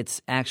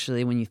it's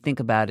actually when you think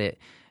about it,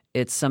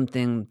 it's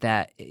something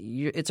that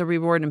it's a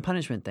reward and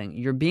punishment thing.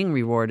 You're being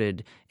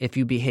rewarded if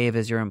you behave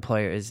as your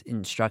employer is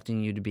instructing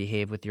you to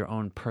behave with your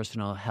own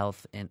personal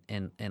health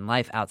and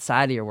life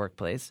outside of your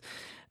workplace.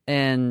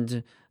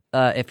 And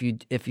if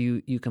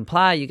you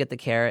comply, you get the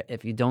carrot.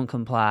 If you don't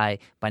comply,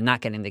 by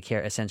not getting the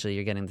carrot, essentially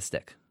you're getting the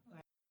stick.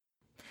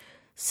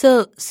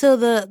 So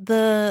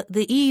the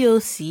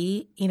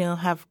EEOC,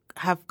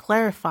 have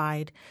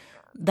clarified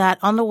that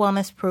on the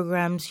wellness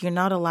programs, you're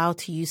not allowed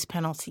to use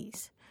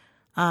penalties.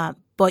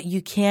 But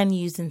you can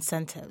use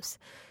incentives.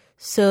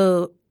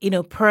 So,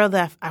 per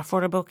the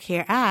Affordable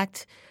Care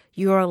Act,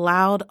 you're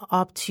allowed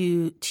up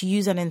to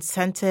use an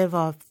incentive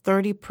of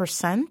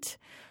 30%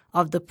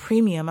 of the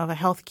premium of a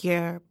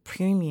healthcare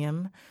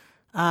premium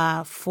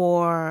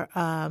for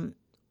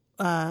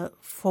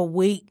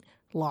weight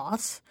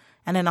loss,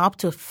 and then up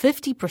to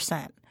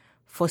 50%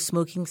 for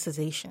smoking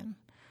cessation.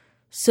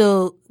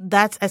 So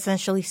that's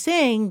essentially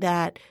saying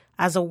that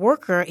as a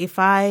worker, if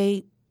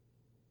I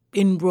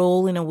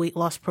enroll in a weight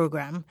loss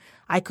program,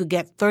 I could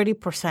get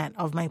 30%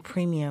 of my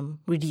premium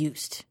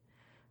reduced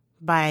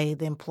by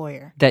the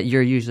employer. That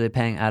you're usually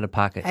paying out of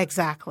pocket.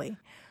 Exactly.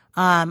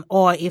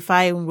 Or if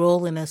I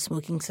enroll in a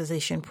smoking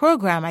cessation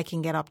program, I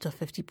can get up to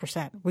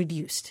 50%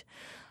 reduced.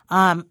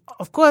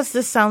 Of course,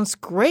 this sounds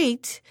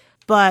great,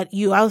 but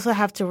you also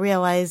have to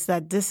realize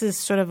that this is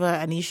sort of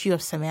an issue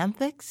of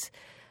semantics,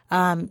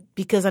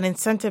 because an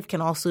incentive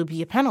can also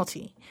be a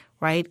penalty,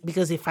 right?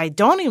 Because if I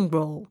don't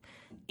enroll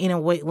in a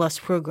weight loss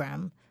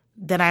program,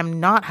 then I'm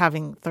not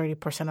having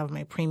 30% of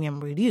my premium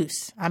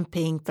reduced. I'm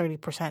paying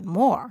 30%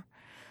 more,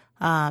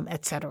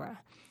 et cetera.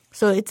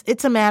 So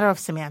it's a matter of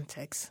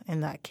semantics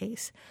in that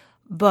case.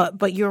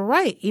 But you're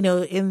right,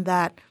 in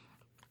that,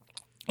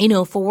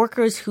 for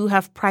workers who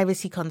have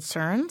privacy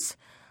concerns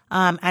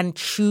and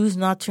choose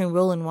not to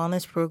enroll in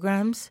wellness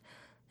programs,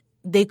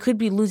 they could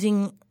be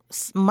losing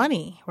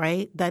money,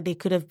 right, that they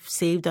could have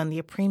saved on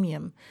their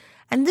premium.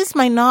 And this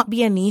might not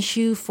be an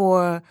issue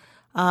for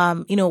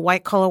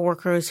white-collar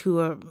workers who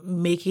are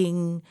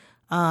making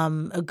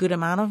a good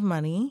amount of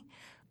money,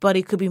 but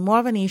it could be more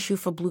of an issue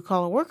for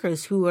blue-collar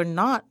workers who are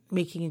not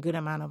making a good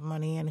amount of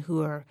money and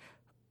who are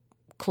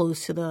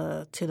close to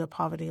the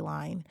poverty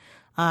line.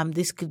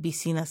 This could be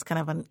seen as kind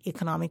of an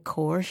economic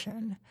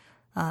coercion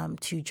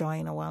to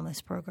join a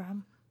wellness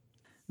program.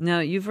 Now,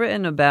 you've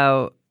written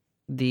about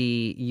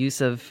the use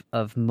of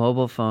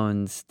mobile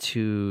phones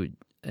to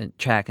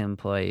track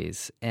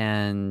employees,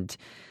 and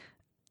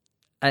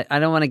I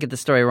don't want to get the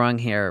story wrong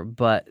here,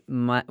 but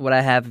what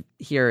I have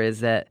here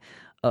is that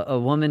a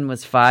woman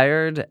was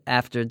fired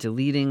after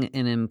deleting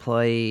an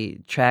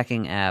employee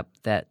tracking app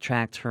that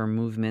tracked her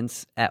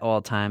movements at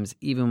all times,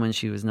 even when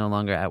she was no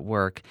longer at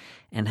work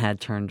and had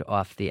turned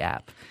off the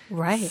app.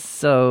 Right.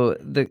 So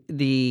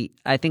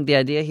I think the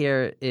idea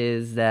here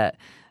is that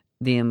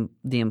the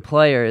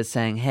employer is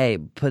saying, "Hey,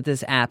 put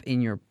this app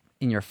in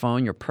your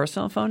phone, your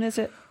personal phone, is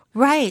it?"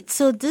 Right.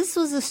 So this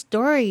was a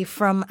story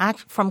from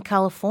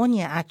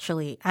California,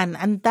 actually,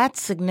 and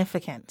that's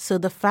significant. So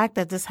the fact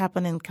that this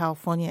happened in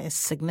California is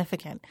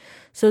significant.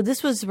 So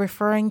this was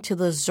referring to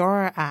the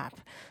Zora app.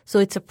 So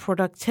it's a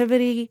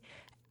productivity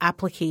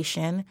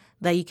application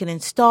that you can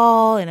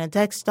install in a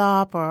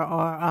desktop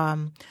or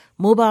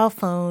mobile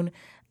phone.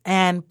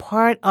 And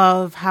part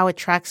of how it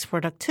tracks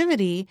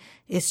productivity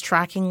is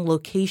tracking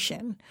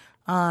location.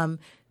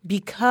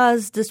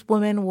 Because this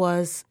woman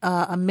was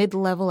a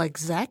mid-level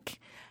exec,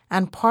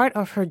 and part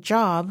of her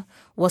job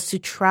was to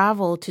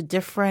travel to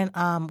different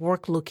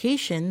work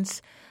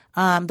locations.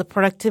 The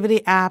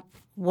productivity app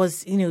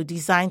was,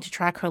 designed to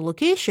track her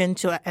location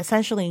to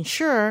essentially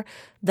ensure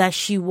that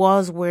she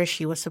was where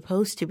she was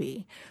supposed to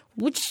be,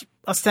 which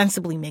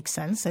ostensibly makes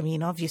sense. I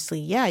mean, obviously,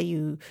 yeah,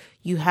 you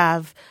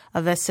have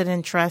a vested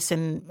interest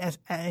in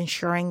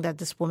ensuring that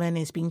this woman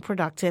is being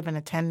productive and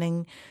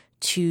attending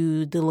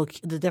to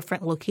the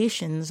different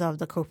locations of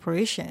the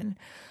corporation.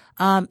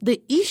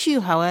 The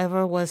issue,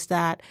 however, was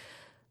that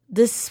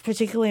this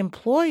particular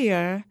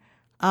employer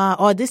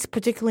or this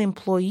particular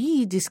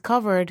employee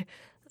discovered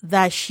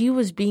that she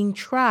was being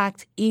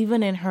tracked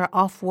even in her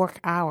off-work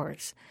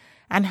hours.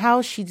 And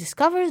how she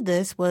discovered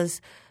this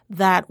was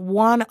that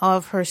one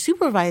of her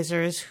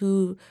supervisors,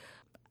 who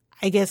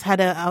I guess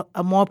had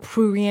a more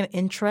prurient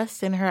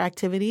interest in her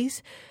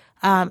activities,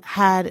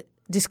 had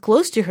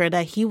disclosed to her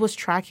that he was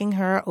tracking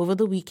her over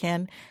the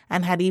weekend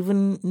and had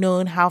even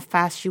known how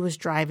fast she was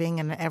driving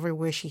and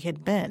everywhere she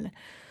had been.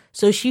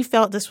 So she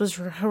felt this was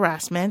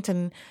harassment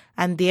and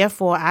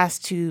therefore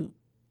asked to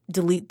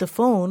delete the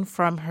phone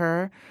from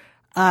her,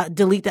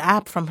 delete the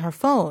app from her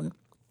phone.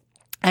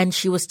 And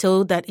she was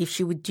told that if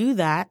she did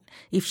that,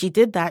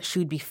 she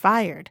would be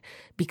fired,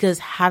 because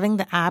having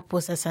the app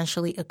was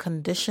essentially a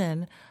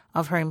condition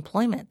of her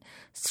employment.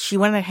 She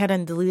went ahead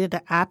and deleted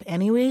the app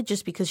anyway,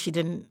 just because she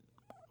didn't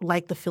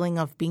like the feeling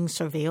of being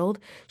surveilled.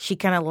 She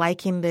kind of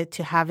likened it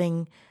to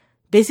having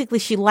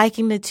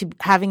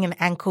an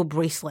ankle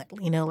bracelet,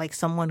 like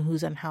someone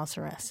who's on house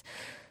arrest.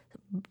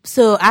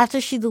 So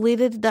after she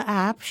deleted the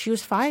app, she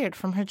was fired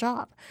from her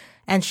job,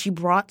 and she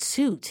brought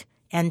suit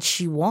and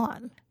she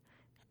won.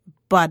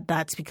 But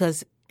that's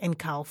because in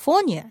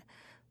California,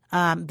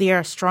 there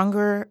are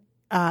stronger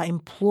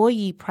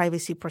employee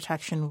privacy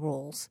protection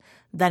rules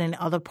than in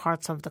other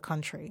parts of the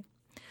country.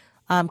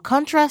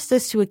 Contrast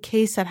this to a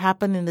case that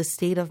happened in the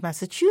state of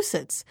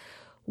Massachusetts,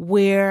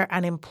 where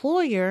an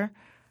employer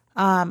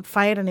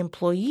fired an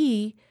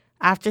employee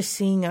after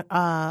seeing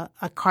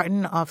a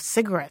carton of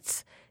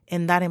cigarettes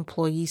in that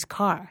employee's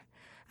car.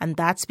 And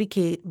that's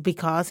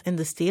because in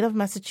the state of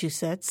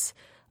Massachusetts,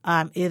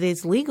 it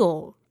is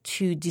legal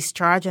to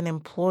discharge an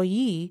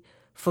employee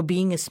for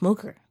being a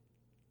smoker.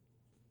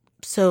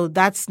 So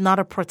that's not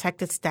a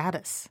protected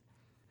status.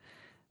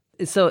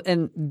 So,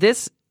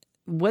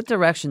 what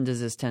direction does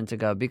this tend to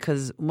go?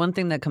 Because one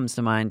thing that comes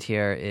to mind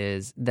here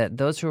is that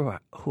those who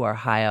are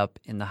high up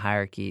in the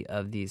hierarchy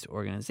of these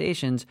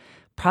organizations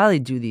probably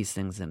do these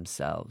things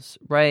themselves,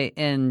 right?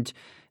 And,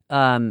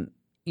 I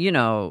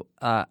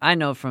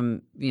know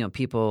from,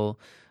 people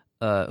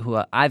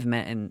who I've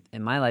met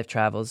in my life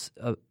travels,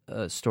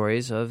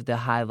 stories of the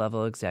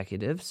high-level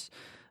executives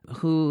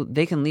who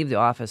they can leave the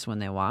office when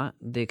they want.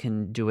 They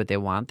can do what they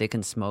want. They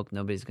can smoke.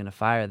 Nobody's going to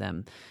fire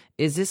them.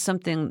 Is this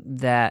something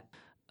that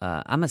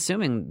I'm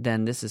assuming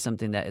then this is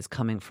something that is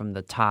coming from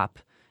the top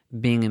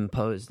being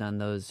imposed on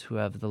those who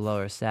have the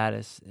lower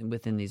status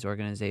within these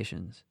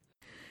organizations?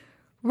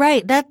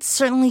 Right. That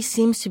certainly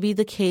seems to be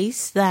the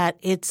case, that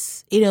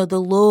it's, the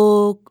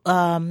low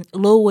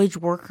wage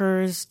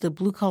workers, the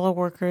blue collar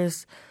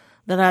workers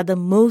that are the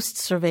most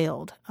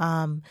surveilled.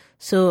 And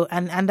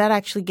that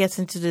actually gets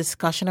into the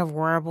discussion of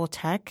wearable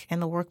tech in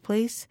the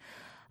workplace.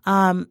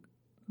 But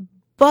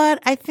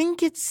I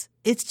think it's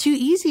too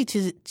easy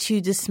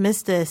to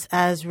dismiss this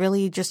as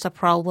really just a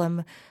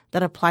problem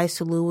that applies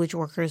to low wage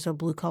workers or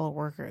blue collar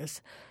workers,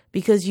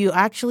 because you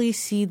actually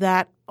see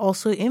that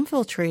also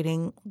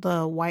infiltrating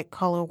the white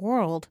collar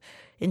world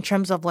in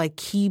terms of like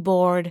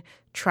keyboard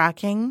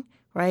tracking,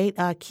 right?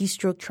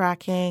 Keystroke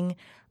tracking,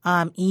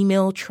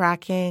 email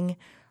tracking.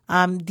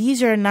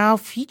 These are now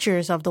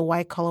features of the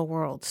white collar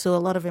world. So a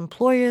lot of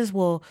employers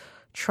will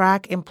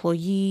track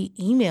employee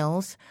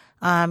emails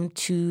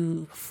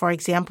to, for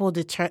example,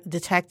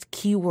 detect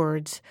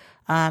keywords,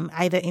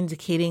 either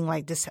indicating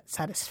like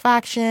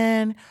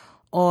dissatisfaction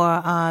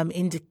or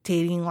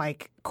indicating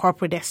like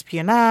corporate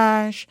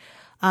espionage.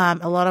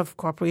 A lot of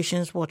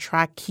corporations will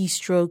track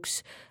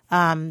keystrokes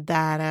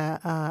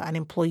that an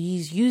employee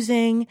is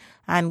using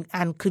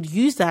and could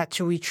use that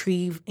to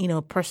retrieve,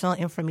 personal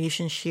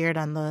information shared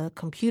on the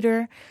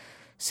computer.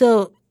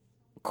 So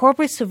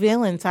corporate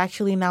surveillance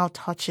actually now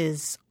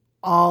touches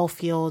all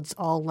fields,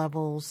 all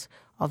levels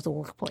of the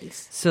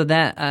workplace. So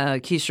that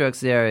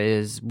keystrokes there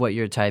is what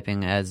you're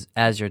typing as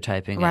you're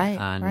typing right, it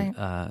on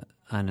right.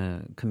 On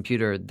a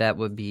computer that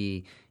would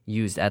be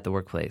used at the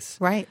workplace.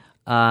 Right.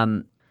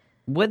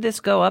 Would this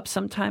go up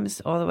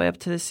sometimes all the way up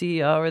to the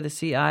CEO or the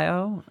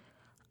CIO?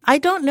 I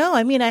don't know.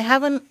 I mean, I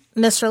haven't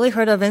necessarily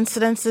heard of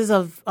incidences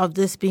of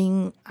this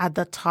being at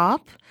the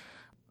top,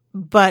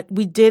 but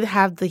we did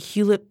have the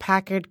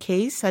Hewlett-Packard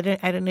case. I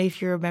don't know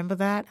if you remember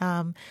that.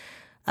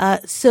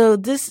 So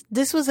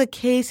this was a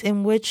case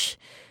in which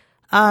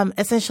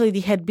essentially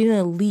there had been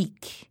a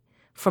leak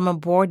from a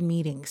board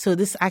meeting. So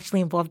this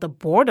actually involved the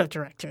board of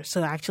directors,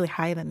 so actually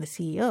higher than the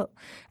CEO.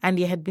 And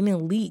there had been a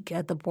leak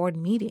at the board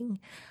meeting.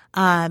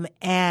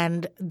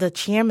 And the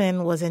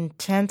chairman was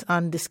intent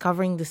on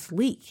discovering this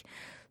leak.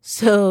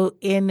 So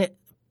in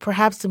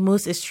perhaps the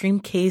most extreme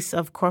case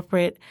of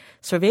corporate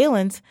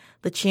surveillance,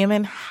 the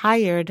chairman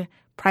hired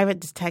private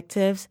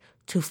detectives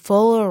to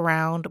follow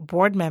around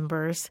board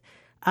members,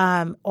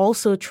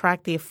 also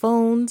track their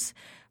phones,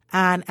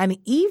 and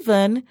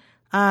even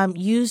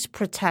used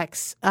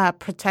pretextual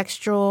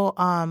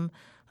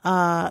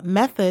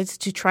methods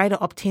to try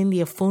to obtain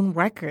their phone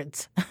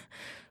records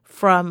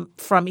from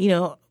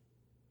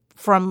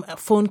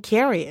phone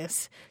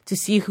carriers to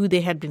see who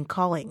they had been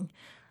calling,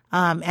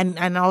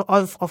 and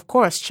of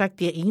course check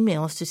their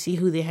emails to see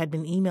who they had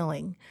been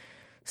emailing.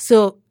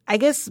 So I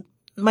guess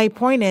my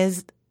point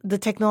is the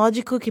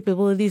technological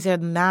capabilities are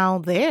now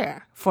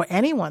there for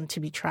anyone to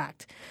be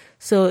tracked.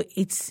 So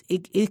it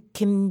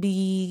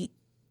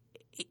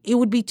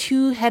would be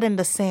too head in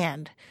the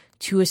sand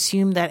to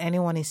assume that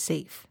anyone is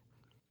safe.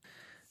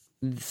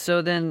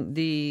 So then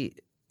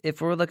if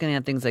we're looking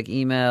at things like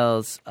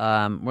emails,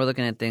 we're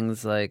looking at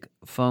things like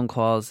phone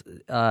calls.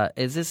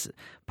 Is this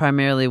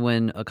primarily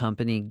when a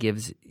company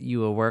gives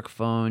you a work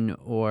phone,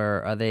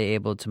 or are they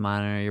able to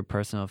monitor your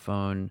personal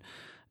phone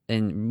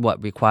and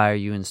require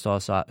you install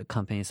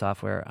company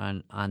software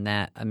on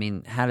that? I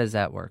mean, how does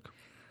that work?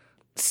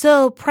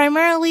 So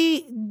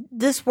primarily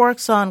this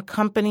works on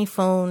company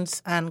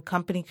phones and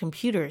company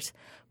computers.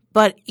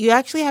 But you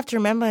actually have to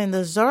remember in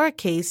the Zora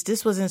case,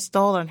 this was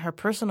installed on her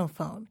personal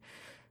phone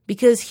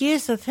Because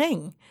here's the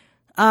thing.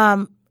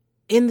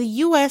 In the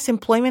U.S.,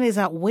 employment is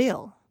at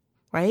will,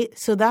 right?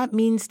 So that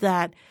means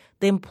that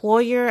the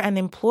employer and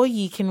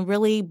employee can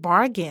really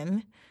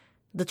bargain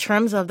the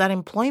terms of that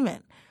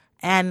employment.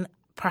 And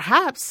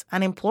perhaps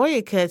an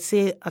employer could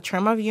say a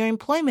term of your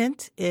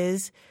employment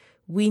is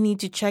we need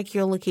to check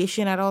your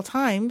location at all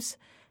times.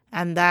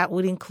 And that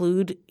would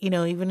include,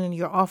 even in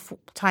your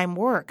off-time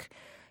work.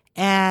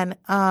 And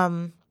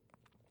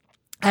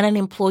an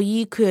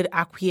employee could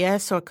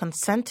acquiesce or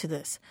consent to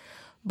this.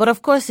 But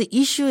of course, the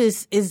issue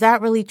is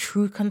that really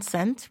true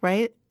consent,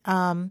 right?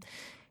 And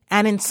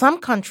in some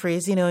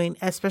countries,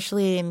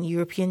 especially in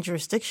European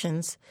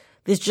jurisdictions,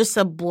 there's just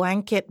a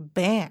blanket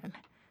ban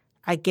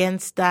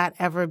against that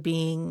ever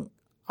being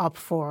up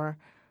for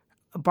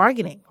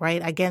bargaining,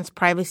 right? Against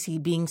privacy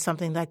being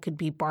something that could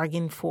be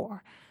bargained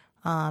for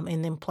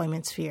in the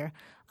employment sphere.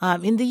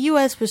 In the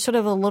U.S., we're sort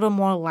of a little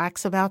more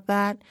lax about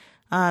that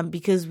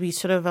because we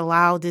sort of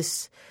allow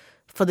this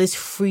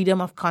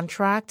freedom of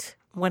contract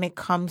when it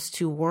comes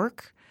to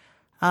work.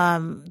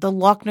 The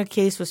Lochner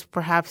case was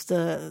perhaps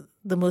the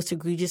most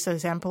egregious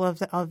example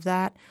of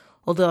that,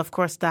 although, of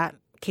course, that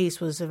case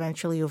was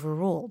eventually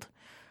overruled.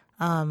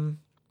 But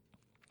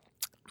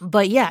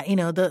yeah,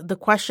 the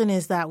question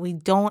is that we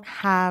don't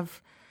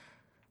have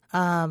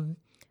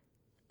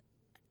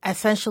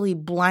essentially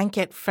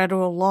blanket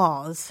federal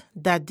laws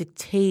that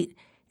dictate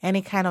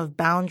any kind of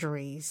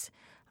boundaries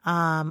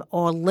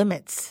or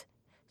limits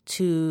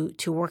to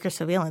worker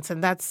surveillance,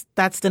 and that's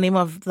the name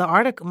of the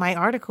article. My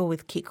article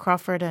with Kate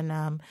Crawford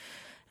and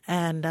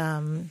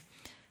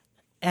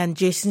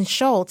Jason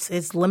Schultz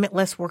is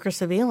Limitless Worker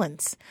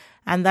Surveillance,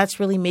 and that's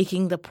really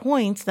making the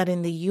point that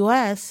in the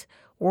U.S.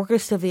 worker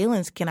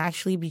surveillance can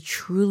actually be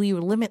truly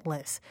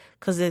limitless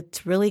because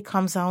it really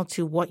comes down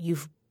to what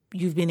you've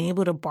been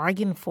able to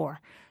bargain for.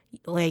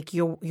 Like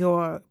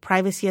your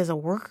privacy as a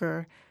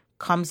worker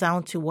comes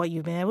down to what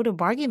you've been able to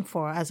bargain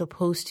for as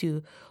opposed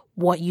to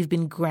what you've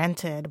been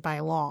granted by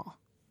law.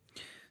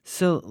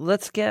 So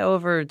let's get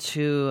over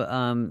to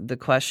the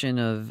question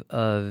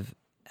of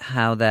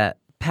how that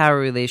power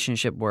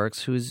relationship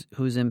works,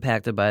 who's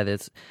impacted by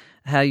this,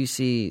 how you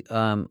see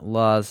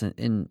laws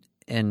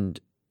and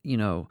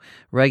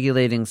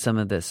regulating some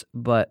of this.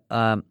 But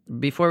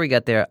before we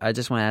get there, I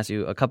just want to ask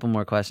you a couple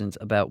more questions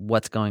about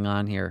what's going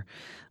on here.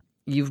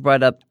 You've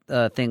brought up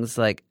things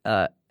like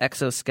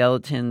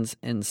exoskeletons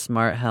and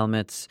smart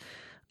helmets.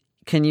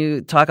 Can you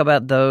talk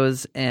about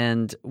those,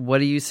 and what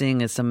are you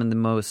seeing as some of the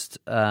most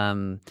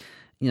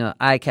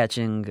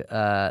eye-catching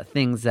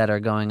things that are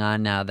going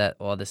on now that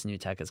all this new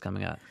tech is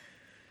coming out?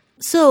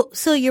 So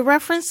your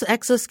reference to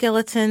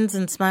exoskeletons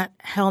and smart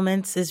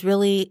helmets is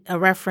really a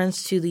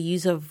reference to the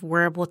use of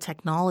wearable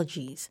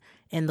technologies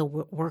in the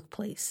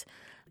workplace.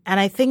 And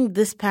I think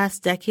this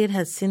past decade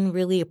has seen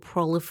really a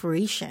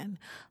proliferation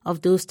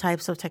of those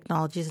types of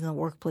technologies in the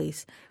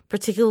workplace,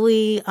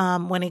 particularly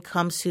when it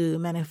comes to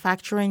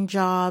manufacturing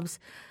jobs,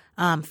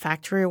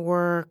 factory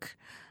work.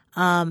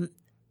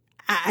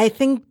 I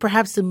think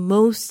perhaps the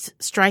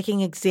most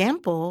striking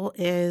example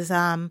is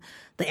the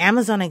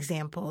Amazon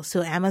example.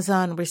 So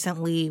Amazon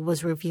recently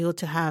was revealed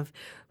to have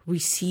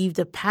received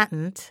a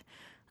patent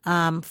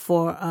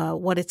for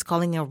what it's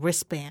calling a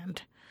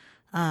wristband.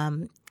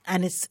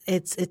 And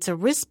it's a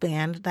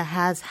wristband that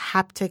has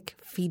haptic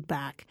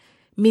feedback,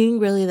 meaning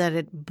really that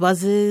it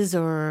buzzes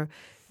or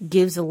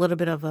gives a little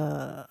bit of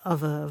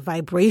a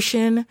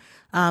vibration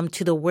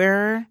to the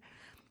wearer.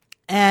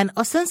 And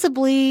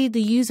ostensibly,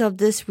 the use of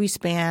this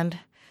wristband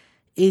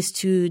is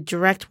to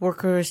direct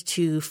workers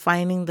to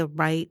finding the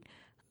right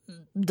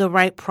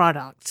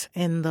product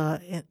in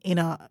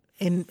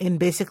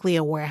basically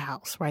a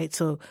warehouse, right?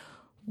 So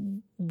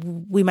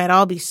we might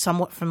all be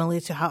somewhat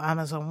familiar to how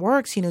Amazon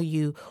works.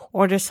 You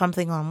order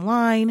something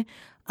online,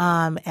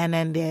 and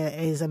then there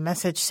is a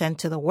message sent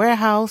to the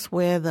warehouse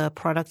where the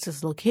product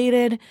is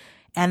located,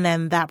 and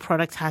then that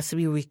product has to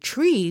be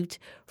retrieved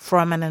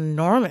from an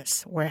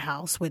enormous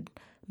warehouse with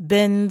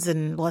bins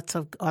and lots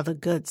of other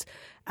goods.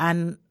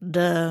 And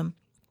the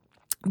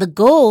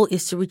goal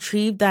is to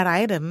retrieve that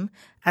item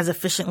as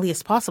efficiently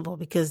as possible,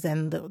 because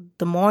then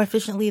the more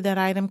efficiently that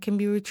item can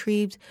be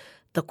retrieved,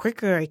 the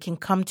quicker it can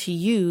come to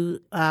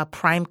you,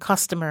 prime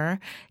customer,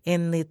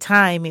 in the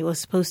time it was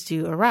supposed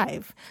to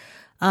arrive.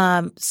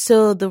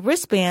 So the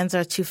wristbands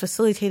are to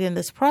facilitate in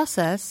this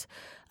process,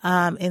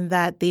 in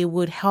that they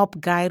would help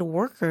guide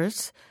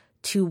workers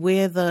to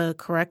where the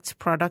correct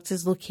product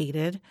is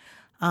located.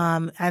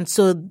 And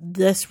so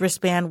this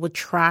wristband would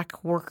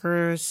track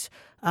workers'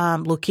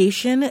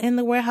 location in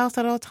the warehouse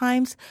at all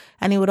times,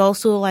 and it would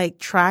also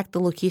track the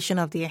location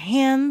of their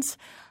hands.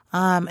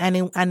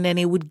 And then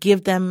it would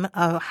give them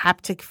a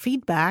haptic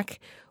feedback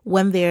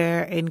when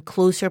they're in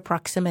closer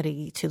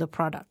proximity to the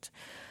product.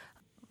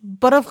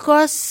 But of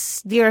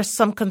course, there are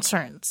some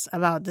concerns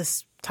about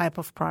this type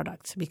of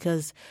product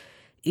because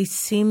it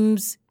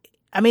seems,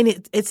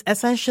 it's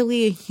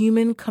essentially a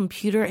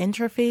human-computer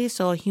interface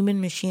or a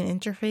human-machine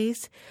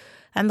interface.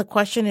 And the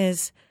question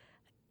is,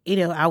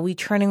 are we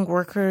turning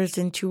workers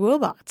into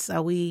robots?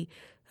 Are we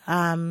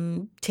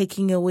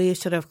taking away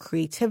sort of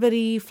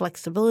creativity,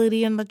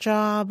 flexibility in the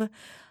job.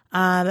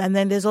 And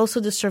then there's also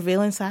the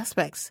surveillance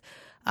aspects.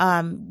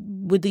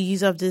 With the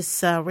use of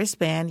this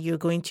wristband, you're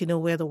going to know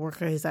where the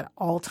worker is at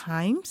all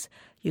times.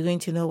 You're going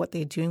to know what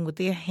they're doing with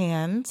their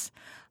hands.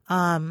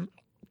 And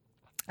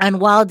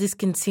while this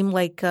can seem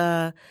like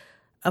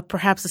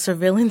perhaps a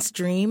surveillance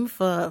dream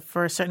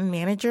for a certain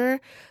manager,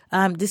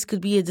 this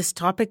could be a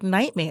dystopic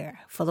nightmare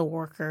for the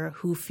worker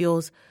who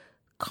feels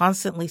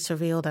constantly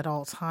surveilled at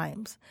all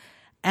times.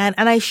 And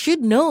I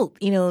should note,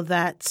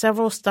 that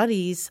several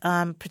studies,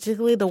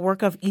 particularly the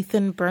work of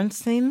Ethan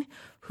Bernstein,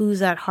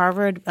 who's at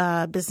Harvard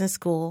Business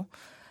School,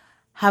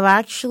 have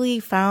actually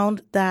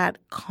found that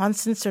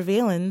constant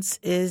surveillance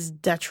is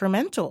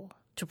detrimental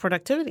to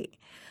productivity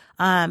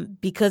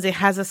because it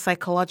has a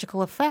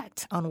psychological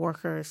effect on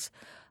workers.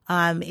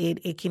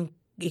 It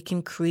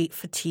can create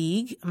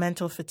fatigue,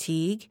 mental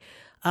fatigue.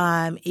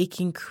 It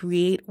can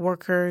create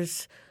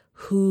workers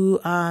who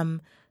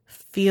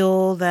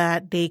feel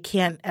that they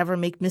can't ever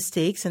make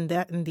mistakes and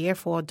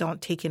therefore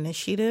don't take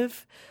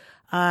initiative.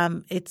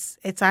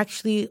 It's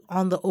actually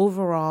on the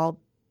overall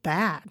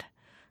bad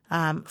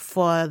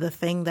for the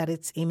thing that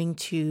it's aiming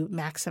to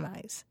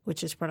maximize,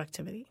 which is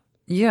productivity.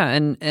 Yeah,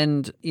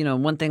 and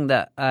one thing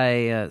that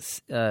I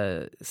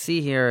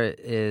see here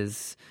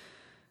is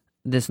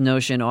this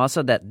notion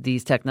also that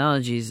these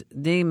technologies,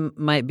 they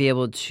might be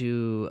able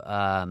to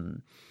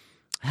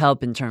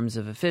help in terms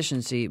of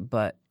efficiency,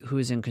 but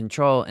who's in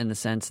control in the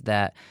sense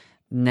that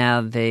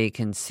now they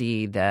can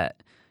see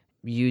that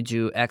you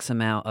do X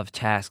amount of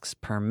tasks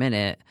per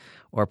minute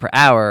or per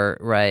hour,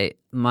 right?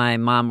 My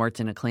mom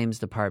worked in a claims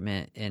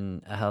department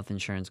in a health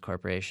insurance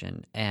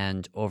corporation,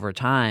 and over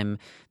time,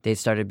 they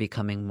started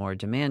becoming more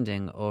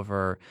demanding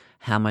over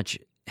how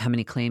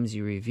many claims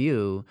you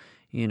review,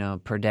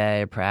 per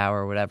day, per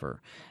hour,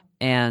 whatever.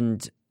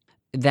 And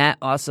that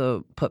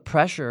also put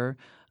pressure.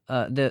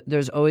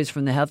 There's always,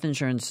 from the health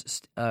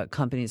insurance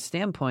company's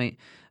standpoint,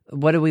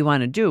 what do we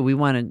want to do? We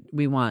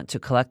want to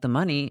collect the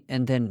money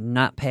and then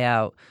not pay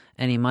out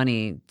any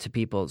money to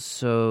people.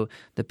 So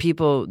the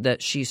people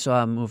that she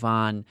saw move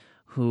on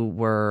who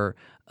were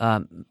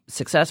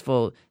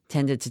successful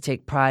tended to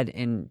take pride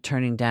in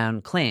turning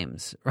down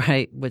claims,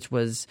 right? Which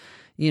was,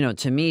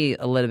 to me,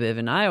 a little bit of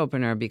an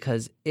eye-opener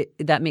because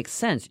that makes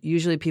sense.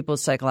 Usually people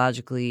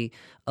psychologically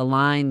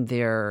align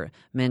their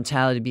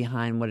mentality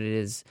behind what it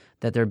is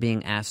that they're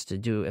being asked to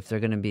do if they're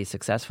going to be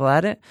successful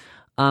at it.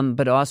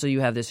 But also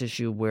you have this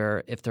issue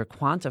where if they're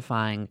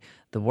quantifying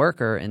the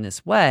worker in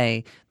this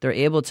way, they're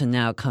able to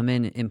now come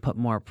in and put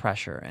more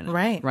pressure in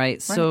it.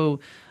 Right. So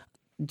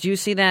do you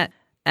see that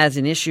as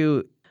an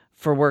issue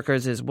for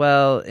workers as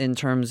well in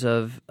terms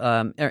of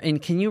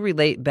and can you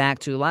relate back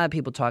to a lot of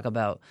people talk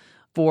about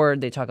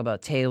Ford, they talk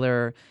about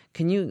Taylor.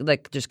 Can you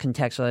just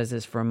contextualize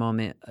this for a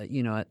moment,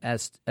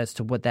 as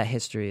to what that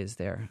history is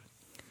there?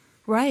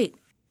 Right.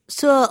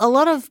 So a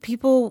lot of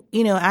people,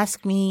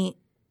 ask me,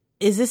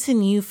 is this a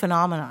new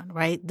phenomenon,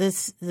 right?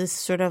 This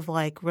sort of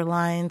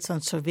reliance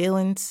on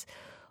surveillance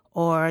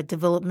or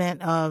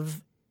development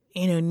of,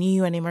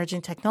 new and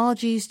emerging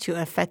technologies to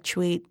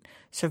effectuate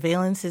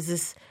surveillance. Is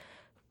this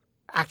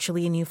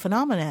actually a new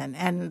phenomenon?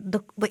 And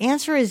the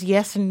answer is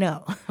yes and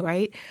no,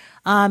 right?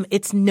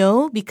 It's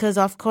no, because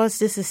of course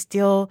this is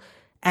still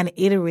an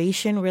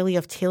iteration really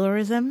of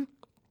Taylorism.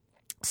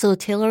 So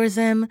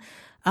Taylorism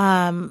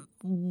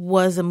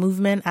was a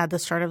movement at the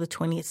start of the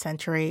 20th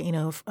century.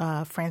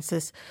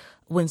 Francis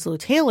Winslow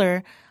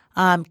Taylor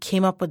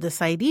came up with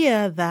this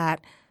idea that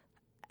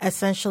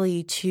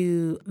essentially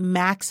to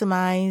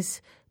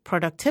maximize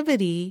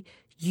productivity,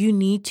 you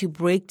need to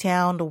break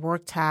down the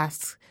work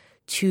tasks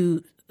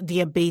to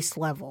their base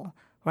level,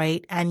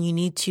 right? And you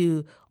need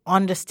to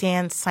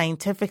understand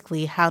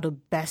scientifically how to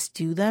best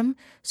do them.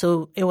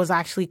 So it was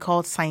actually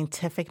called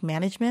scientific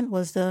management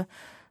was the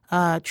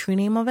true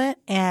name of it.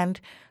 And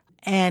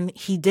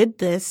he did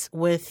this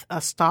with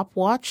a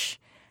stopwatch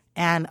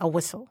and a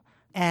whistle.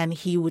 And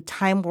he would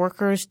time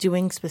workers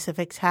doing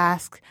specific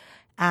tasks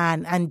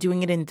and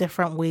doing it in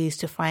different ways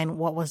to find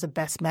what was the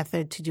best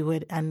method to do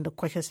it and the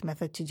quickest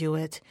method to do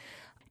it.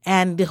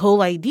 And the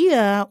whole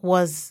idea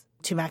was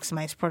to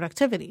maximize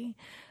productivity.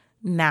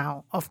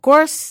 Now, of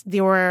course,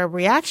 there were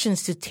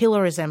reactions to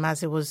Taylorism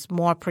as it was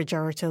more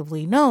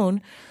pejoratively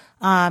known.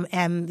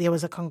 And there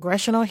was a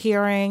congressional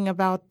hearing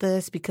about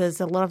this because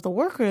a lot of the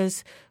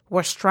workers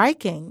were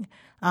striking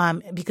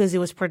because it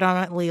was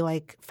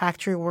predominantly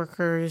factory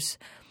workers.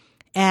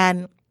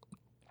 And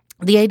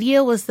the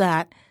idea was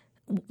that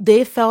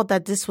they felt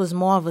that this was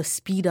more of a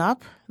speed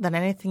up than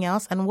anything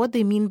else. And what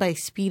they mean by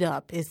speed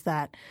up is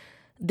that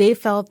they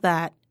felt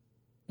that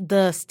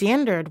the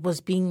standard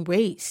was being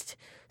raised.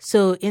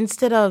 So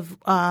instead of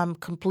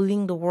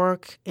completing the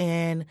work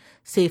in,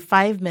 say,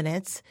 5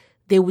 minutes,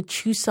 they would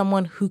choose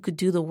someone who could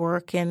do the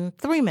work in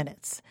 3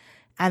 minutes.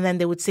 And then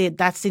they would say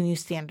that's the new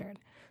standard.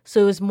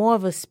 So it was more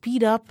of a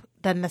speed up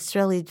than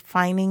necessarily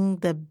finding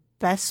the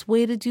best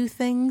way to do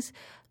things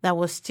that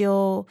was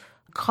still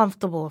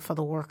comfortable for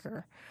the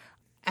worker.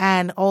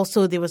 And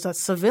also there was a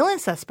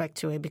surveillance aspect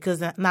to it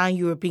because now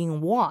you were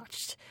being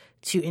watched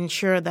to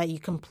ensure that you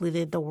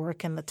completed the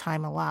work in the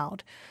time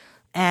allowed.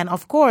 And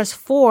of course,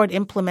 Ford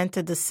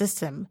implemented the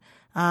system.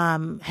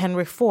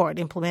 Henry Ford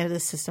implemented the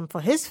system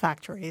for his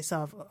factories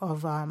of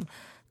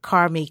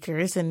car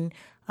makers, and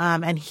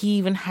he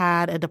even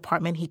had a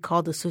department he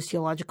called the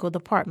sociological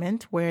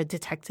department, where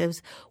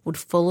detectives would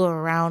follow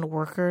around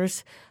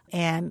workers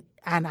and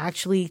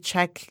actually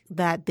check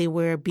that they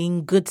were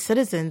being good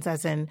citizens,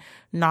 as in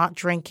not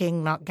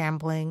drinking, not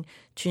gambling,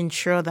 to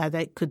ensure that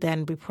they could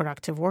then be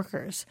productive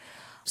workers.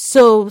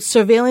 So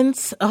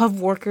surveillance of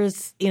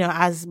workers,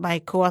 as my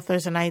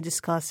co-authors and I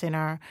discussed in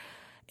our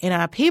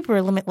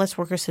paper, Limitless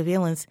Worker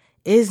Surveillance,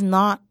 is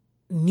not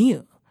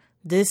new.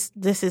 This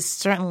is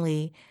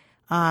certainly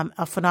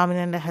a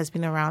phenomenon that has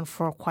been around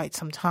for quite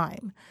some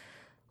time.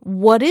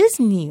 What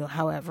is new,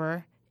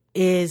 however,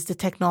 is the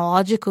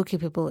technological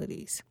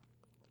capabilities.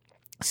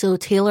 So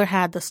Taylor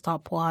had the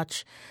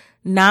stopwatch.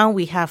 Now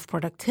we have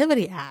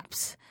productivity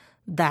apps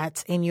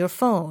that's in your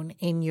phone,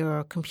 in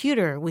your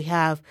computer.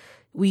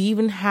 We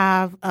even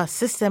have a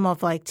system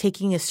of like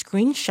taking a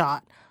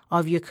screenshot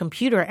of your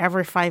computer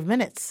every 5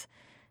 minutes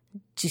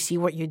to see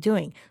what you're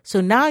doing.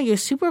 So now your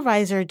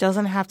supervisor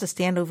doesn't have to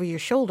stand over your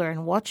shoulder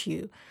and watch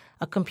you.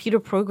 A computer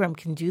program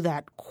can do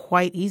that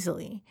quite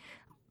easily,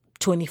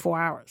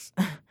 24 hours,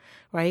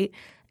 right?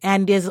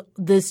 And there's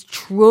this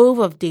trove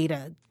of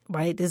data,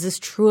 right? There's this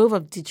trove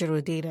of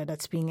digital data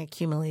that's being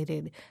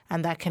accumulated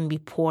and that can be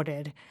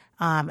ported,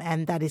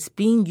 and that is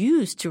being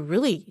used to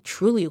really,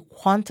 truly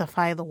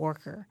quantify the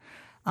worker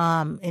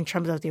in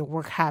terms of their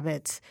work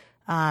habits,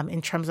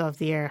 in terms of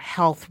their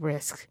health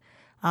risks.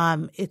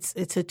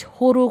 It's a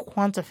total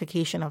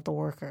quantification of the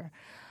worker.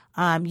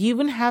 You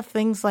even have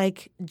things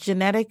like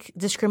genetic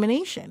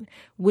discrimination,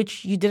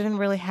 which you didn't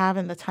really have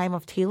in the time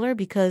of Taylor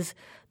because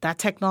that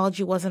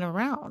technology wasn't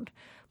around.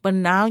 But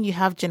now you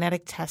have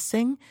genetic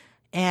testing.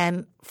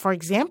 And for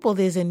example,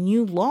 there's a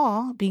new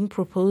law being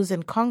proposed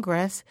in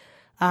Congress,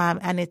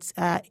 and it's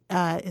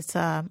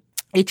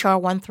HR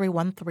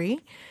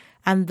 1313.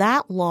 And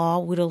that law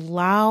would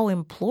allow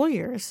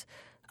employers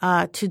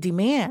to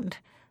demand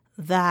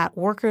that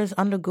workers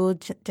undergo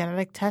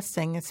genetic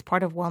testing as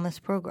part of wellness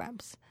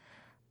programs.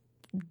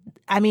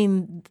 I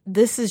mean,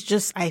 this is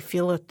just, I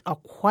feel, a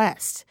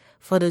quest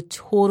for the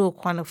total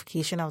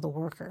quantification of the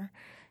worker.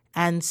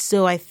 And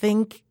so I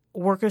think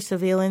worker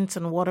surveillance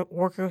and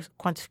worker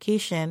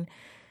quantification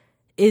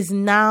is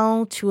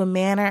now, to a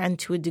manner and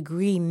to a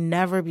degree,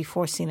 never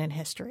before seen in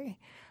history.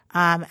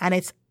 And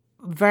it's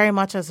very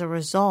much as a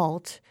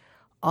result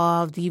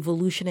of the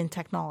evolution in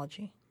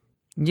technology.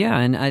 Yeah,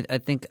 and I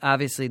think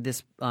obviously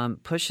this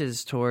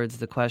pushes towards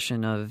the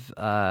question of,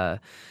 are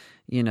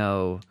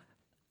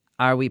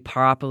we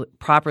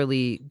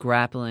properly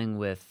grappling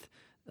with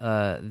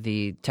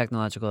the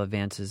technological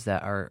advances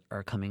that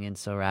are coming in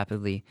so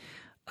rapidly?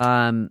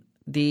 So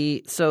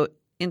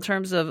in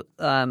terms of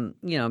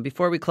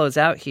before we close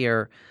out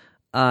here,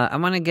 I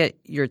want to get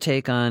your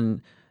take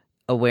on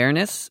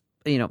awareness.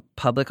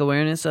 Public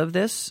awareness of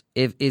this.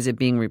 Is it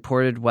being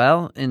reported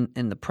well in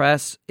the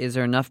press? Is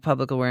there enough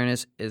public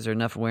awareness? Is there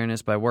enough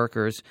awareness by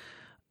workers?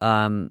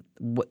 So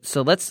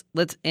let's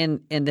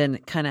and then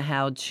kind of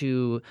how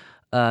to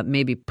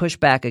maybe push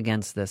back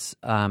against this.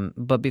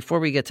 But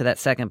before we get to that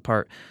second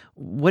part,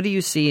 what do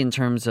you see in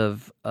terms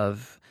of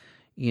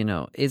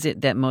is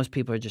it that most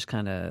people are just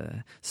kind of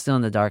still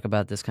in the dark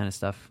about this kind of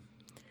stuff?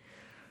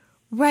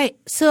 Right.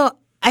 So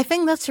I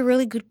think that's a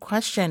really good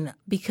question,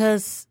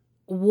 because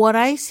what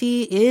I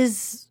see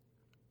is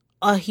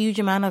a huge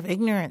amount of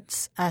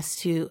ignorance as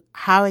to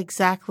how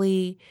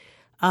exactly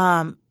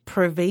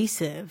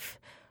pervasive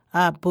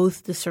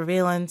both the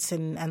surveillance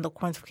and the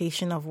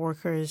quantification of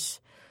workers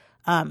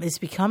is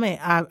becoming.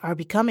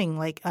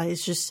 Like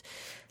it's just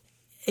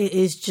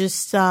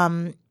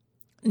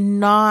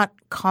not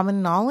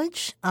common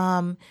knowledge.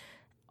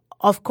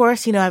 Of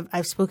course,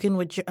 I've spoken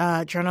with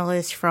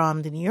journalists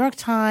from the New York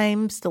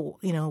Times, the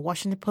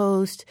Washington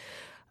Post.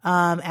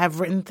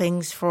 I've written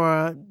things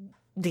for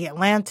The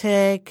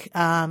Atlantic,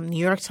 New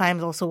York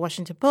Times, also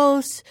Washington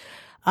Post.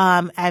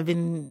 I've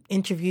been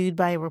interviewed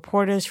by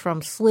reporters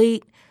from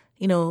Slate,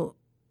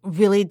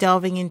 really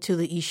delving into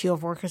the issue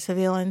of worker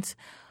surveillance.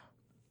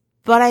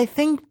 But I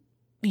think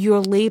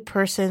your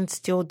layperson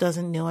still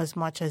doesn't know as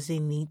much as they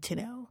need to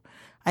know.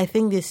 I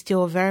think there's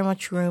still very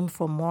much room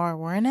for more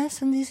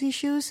awareness on these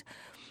issues.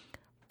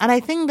 And I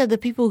think that the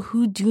people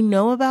who do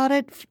know about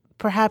it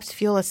perhaps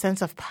feel a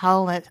sense of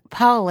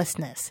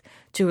powerlessness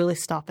to really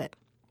stop it.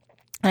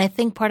 And I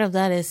think part of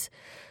that is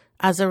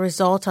as a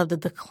result of the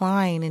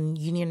decline in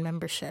union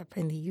membership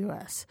in the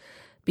U.S.,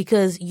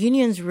 because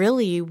unions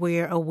really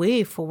were a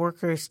way for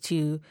workers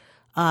to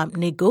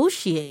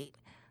negotiate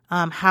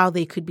how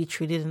they could be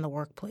treated in the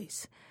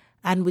workplace.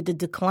 And with the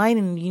decline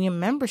in union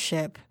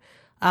membership,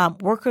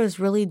 workers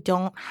really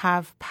don't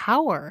have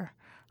power.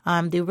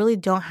 They really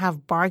don't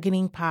have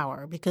bargaining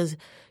power, because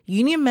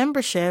union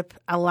membership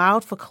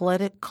allowed for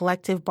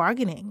collective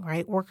bargaining,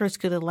 right? Workers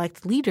could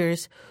elect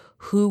leaders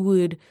who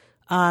would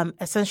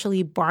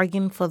essentially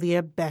bargain for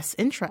their best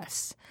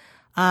interests.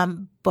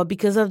 But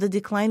because of the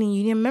decline in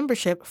union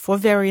membership for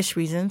various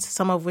reasons,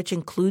 some of which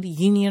include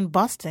union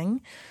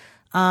busting,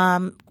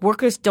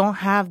 workers don't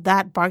have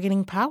that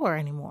bargaining power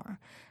anymore.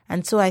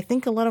 And so I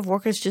think a lot of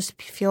workers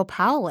just feel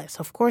powerless.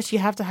 Of course, you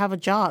have to have a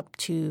job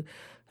to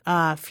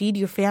feed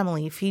your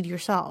family, feed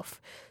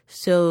yourself.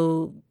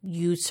 So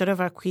you sort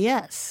of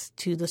acquiesce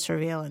to the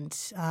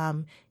surveillance,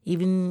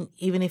 even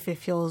if it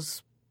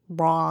feels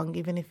wrong,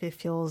 even if it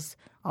feels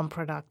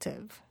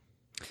unproductive.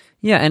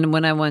 Yeah, and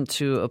when I went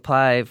to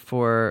apply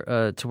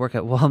for to work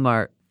at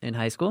Walmart in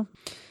high school,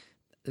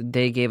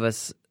 they gave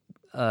us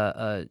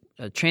a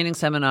training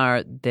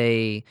seminar.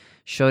 They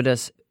showed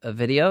us a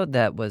video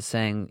that was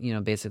saying,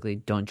 basically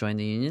don't join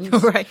the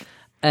unions. Right.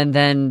 And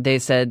then they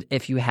said,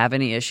 if you have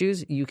any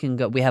issues, you can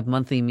go. We have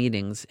monthly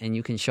meetings, and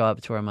you can show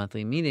up to our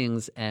monthly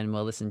meetings, and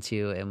we'll listen to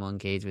you and we'll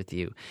engage with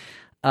you.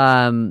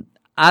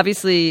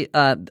 Obviously,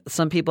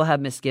 some people have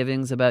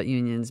misgivings about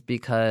unions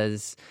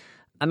because,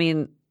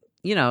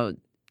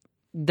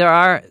 there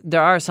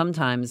are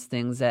sometimes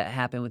things that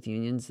happen with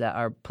unions that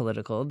are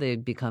political. They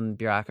become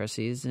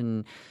bureaucracies,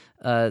 and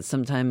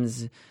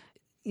sometimes,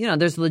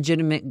 there's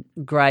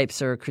legitimate gripes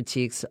or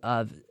critiques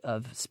of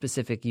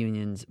specific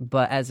unions.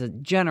 But as a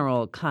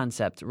general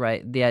concept,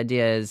 right, the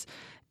idea is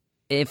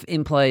if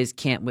employees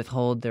can't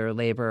withhold their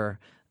labor,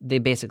 they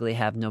basically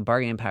have no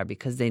bargaining power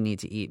because they need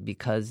to eat,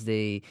 because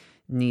they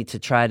need to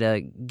try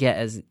to get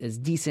as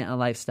decent a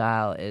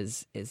lifestyle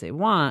as they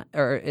want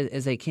or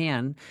as they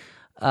can.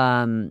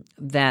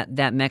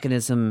 That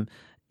mechanism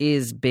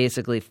is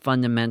basically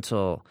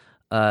fundamental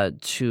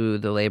to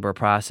the labor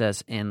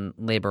process and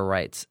labor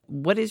rights.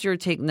 What is your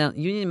take now?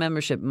 Union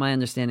membership, my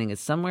understanding,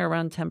 is somewhere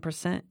around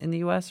 10% in the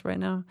U.S. right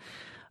now.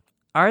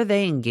 Are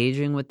they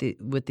engaging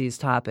with these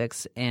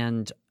topics,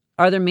 and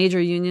are there major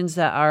unions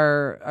that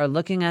are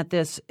looking at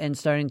this and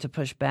starting to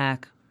push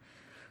back?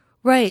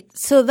 Right.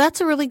 So that's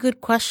a really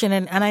good question.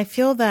 And I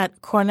feel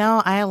that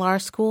Cornell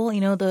ILR School,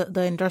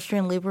 the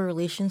Industrial and Labor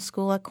Relations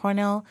School at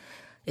Cornell,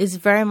 is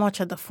very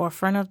much at the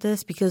forefront of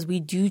this because we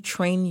do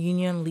train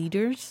union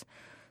leaders.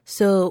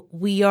 So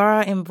we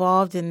are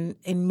involved in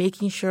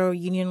making sure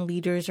union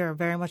leaders are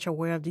very much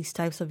aware of these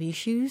types of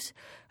issues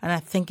and are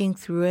thinking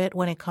through it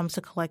when it comes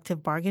to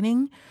collective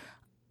bargaining.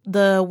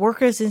 The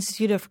Workers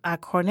Institute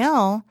at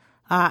Cornell,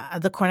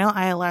 the Cornell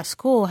ILR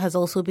School, has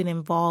also been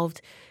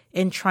involved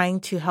in trying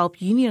to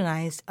help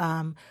unionize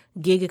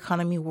gig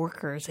economy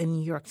workers in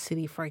New York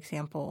City, for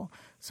example.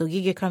 So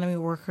gig economy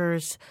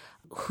workers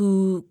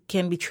who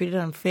can be treated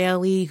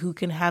unfairly, who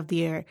can have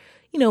their,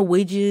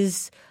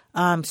 wages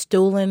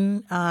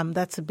stolen.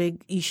 That's a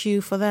big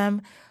issue for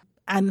them.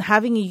 And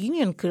having a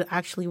union could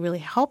actually really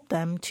help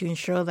them to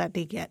ensure that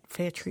they get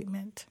fair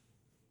treatment.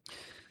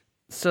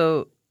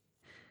 So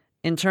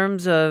in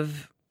terms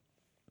of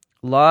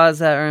laws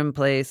that are in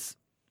place,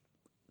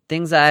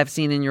 things that I've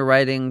seen in your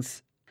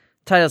writings,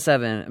 Title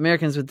VII,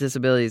 Americans with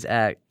Disabilities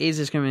Act, Age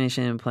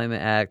Discrimination and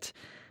Employment Act,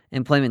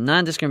 Employment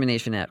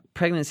Non-Discrimination Act,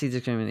 Pregnancy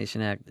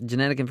Discrimination Act,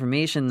 Genetic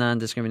Information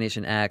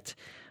Non-Discrimination Act.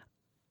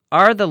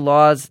 Are the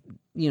laws,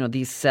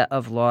 these set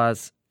of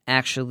laws,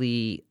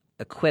 actually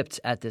equipped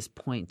at this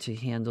point to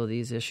handle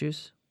these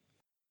issues?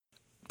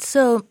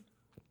 So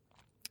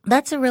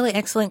that's a really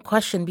excellent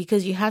question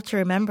because you have to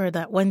remember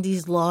that when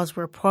these laws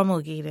were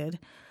promulgated,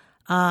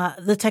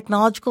 the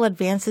technological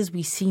advances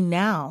we see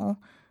now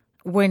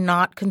were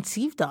not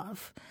conceived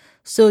of.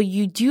 So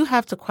you do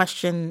have to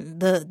question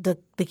the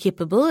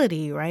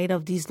capability, right,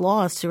 of these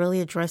laws to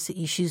really address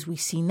the issues we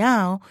see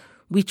now,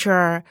 which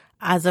are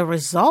as a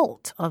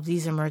result of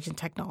these emerging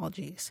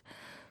technologies.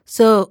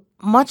 So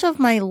much of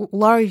my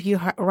law review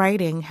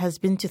writing has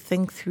been to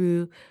think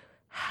through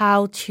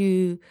how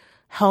to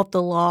help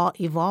the law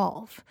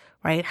evolve,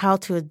 right, how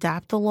to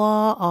adapt the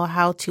law or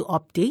how to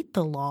update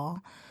the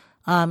law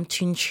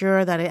to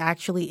ensure that it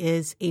actually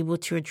is able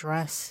to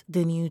address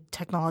the new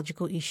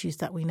technological issues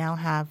that we now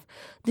have,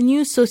 the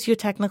new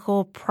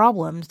socio-technical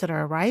problems that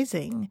are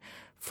arising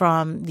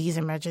from these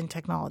emerging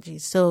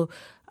technologies. So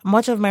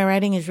much of my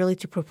writing is really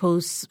to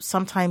propose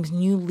sometimes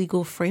new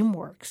legal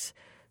frameworks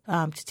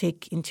to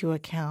take into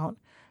account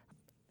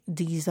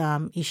these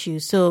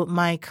issues. So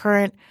my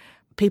current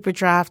paper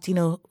draft,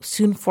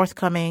 soon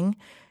forthcoming,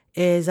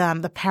 is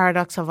the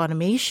paradox of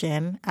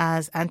automation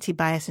as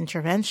anti-bias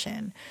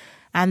intervention.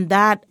 And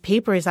that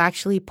paper is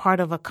actually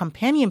part of a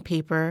companion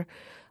paper.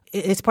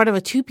 It's part of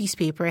a two-piece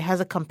paper. It has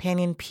a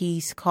companion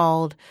piece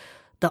called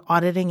The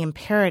Auditing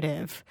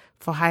Imperative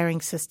for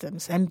Hiring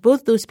Systems. And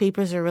both those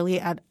papers are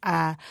really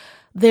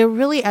they're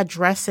really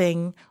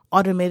addressing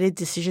automated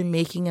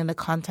decision-making in the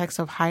context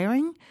of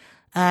hiring.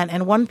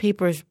 And one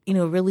paper is,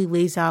 really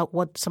lays out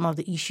what some of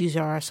the issues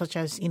are, such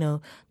as,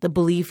 the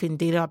belief in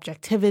data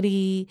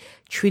objectivity,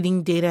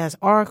 treating data as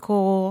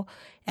oracle,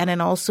 and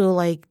then also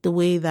like the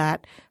way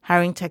that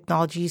hiring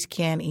technologies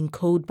can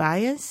encode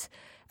bias.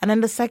 And then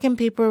the second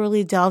paper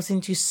really delves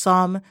into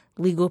some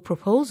legal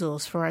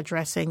proposals for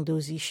addressing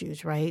those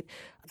issues, right?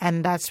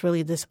 And that's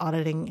really this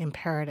auditing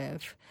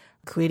imperative,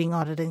 creating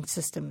auditing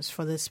systems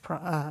for this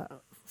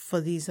for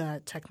these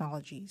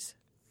technologies.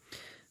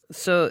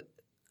 So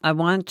I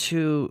want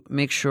to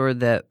make sure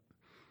that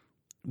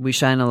we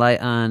shine a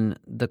light on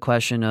the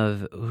question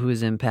of who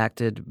is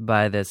impacted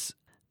by this.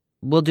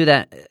 We'll do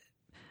that.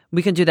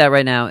 We can do that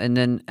right now. And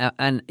then,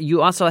 and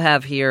you also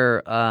have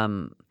here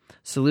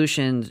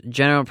solutions,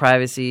 general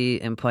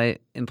privacy,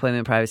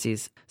 employment privacy,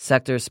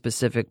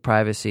 sector-specific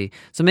privacy.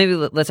 So maybe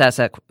let's ask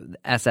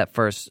that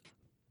first.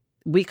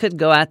 We could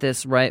go at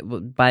this right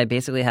by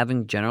basically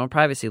having general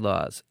privacy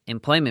laws,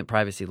 employment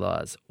privacy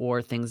laws,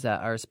 or things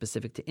that are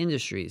specific to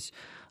industries.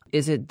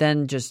 Is it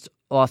then just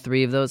all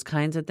three of those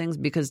kinds of things?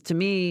 Because to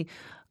me,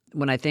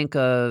 when I think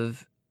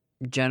of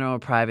general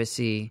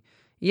privacy,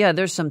 yeah,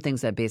 there's some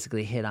things that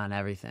basically hit on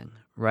everything,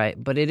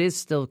 right? But it is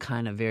still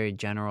kind of very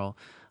general.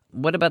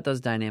 What about those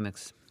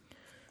dynamics?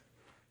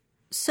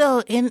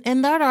 So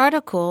in that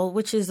article,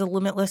 which is the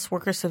Limitless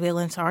Worker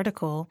Surveillance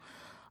article,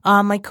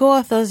 my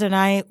co-authors and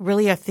I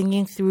really are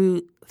thinking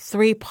through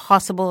three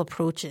possible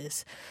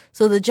approaches.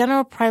 So the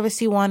general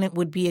privacy one, it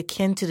would be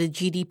akin to the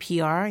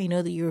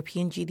GDPR, the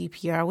European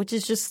GDPR, which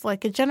is just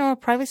like a general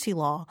privacy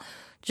law,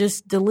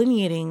 just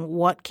delineating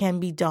what can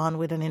be done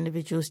with an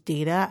individual's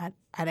data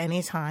at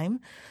any time.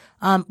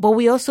 But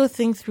we also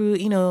think through,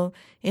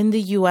 in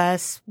the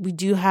U.S., we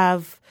do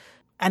have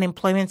an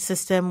employment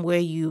system where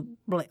you,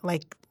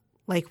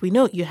 like we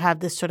note, you have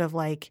this sort of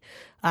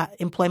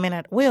employment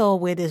at will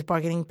where there's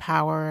bargaining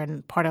power,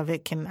 and part of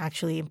it can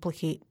actually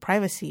implicate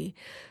privacy.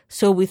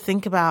 So we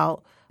think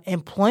about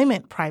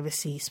employment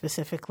privacy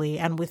specifically,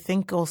 and we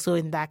think also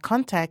in that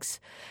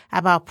context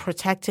about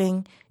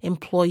protecting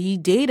employee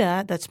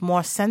data that's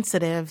more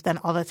sensitive than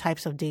other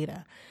types of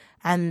data.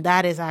 And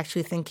that is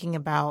actually thinking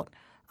about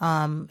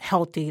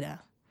health data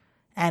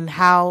and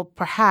how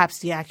perhaps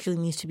there actually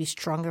needs to be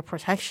stronger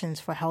protections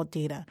for health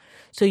data.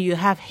 So you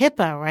have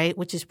HIPAA, right,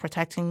 which is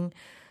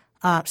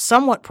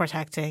somewhat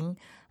protecting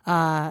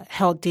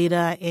health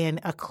data in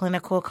a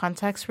clinical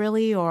context,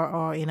 really,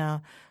 or in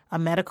a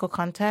medical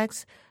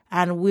context.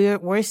 And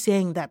we're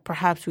saying that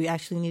perhaps we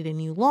actually need a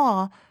new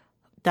law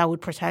that would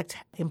protect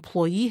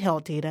employee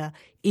health data,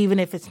 even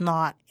if it's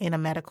not in a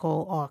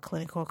medical or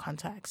clinical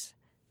context.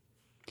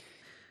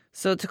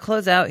 So to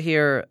close out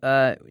here,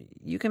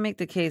 you can make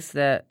the case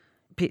that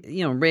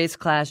race,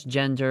 class,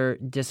 gender,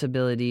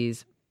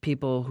 disabilities,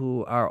 people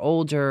who are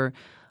older.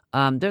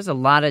 There's a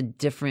lot of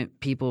different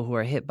people who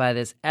are hit by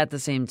this at the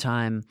same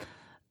time.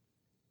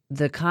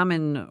 The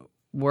common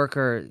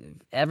worker,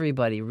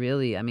 everybody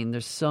really. I mean,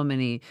 there's so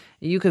many.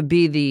 You could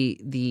be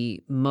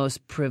the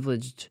most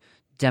privileged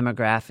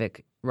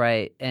demographic,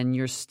 right? And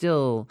you're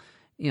still,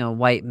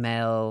 white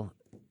male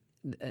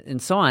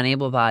and so on,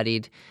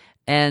 able-bodied,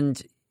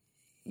 and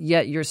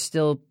yet you're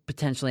still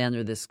potentially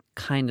under this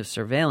kind of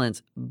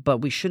surveillance, but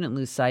we shouldn't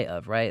lose sight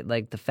of, right?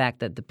 Like the fact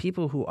that the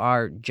people who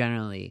are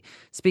generally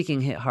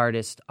speaking hit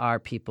hardest are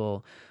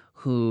people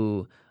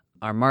who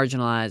are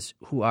marginalized,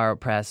 who are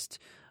oppressed.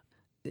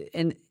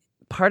 And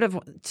part of,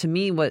 to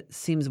me, what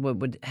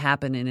would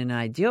happen in an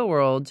ideal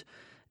world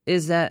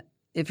is that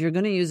if you're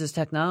going to use this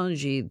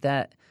technology,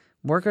 that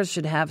workers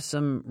should have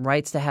some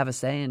rights to have a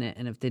say in it.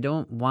 And if they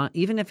don't want,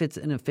 even if it's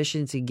an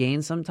efficiency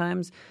gain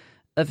sometimes,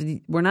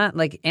 we're not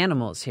like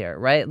animals here,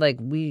 right? Like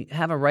we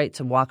have a right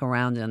to walk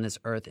around on this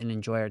earth and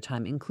enjoy our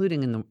time,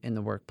 including in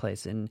the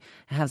workplace, and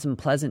have some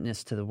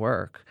pleasantness to the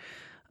work.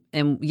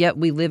 And yet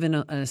we live in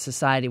a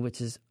society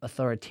which is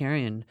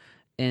authoritarian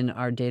in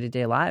our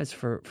day-to-day lives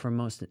for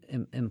most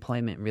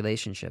employment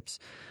relationships.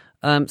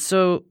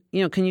 So,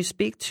 can you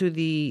speak to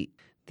the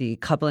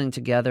coupling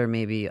together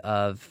maybe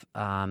of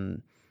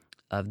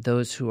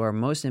those who are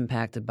most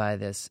impacted by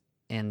this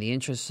and the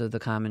interests of the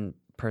common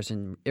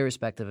person,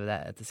 irrespective of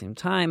that at the same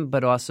time,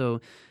 but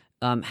also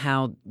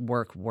how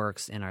work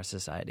works in our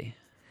society?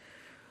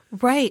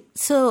 Right.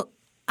 So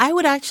I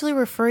would actually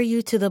refer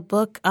you to the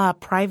book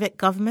Private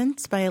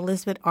Governments by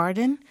Elizabeth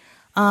Arden.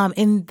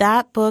 In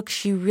that book,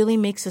 she really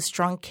makes a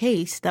strong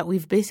case that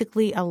we've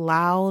basically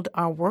allowed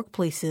our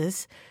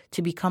workplaces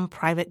to become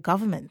private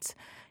governments,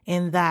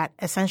 in that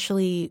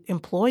essentially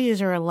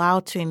employers are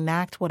allowed to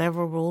enact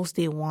whatever rules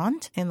they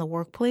want in the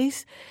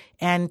workplace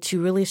and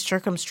to really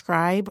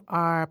circumscribe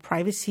our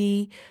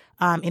privacy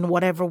in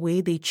whatever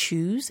way they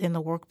choose in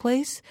the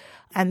workplace.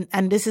 And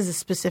this is a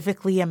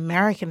specifically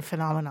American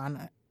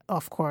phenomenon,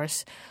 of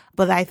course.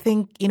 But I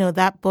think,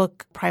 that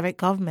book, Private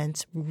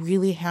Governments,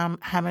 really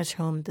hammers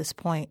home this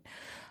point.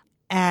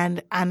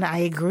 And I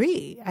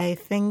agree. I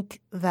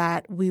think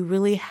that we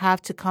really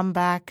have to come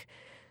back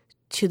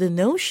to the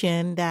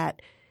notion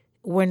that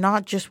we're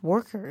not just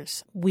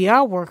workers. We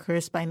are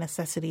workers by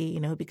necessity,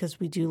 because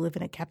we do live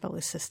in a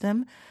capitalist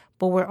system,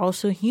 but we're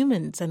also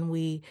humans, and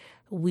we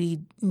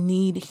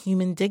need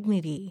human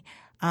dignity.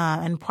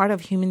 And part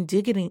of human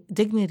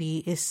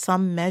dignity is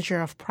some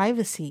measure of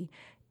privacy,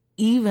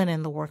 even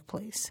in the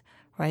workplace,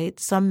 right?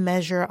 Some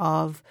measure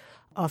of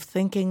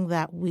thinking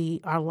that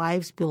our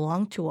lives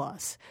belong to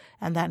us,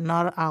 and that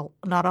not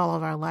all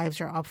of our lives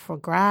are up for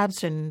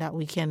grabs, and that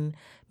we can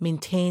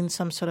maintain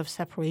some sort of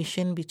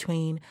separation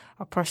between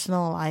our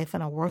personal life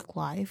and our work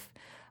life.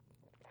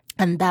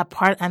 and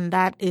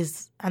that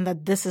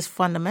this is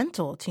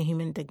fundamental to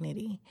human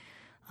dignity.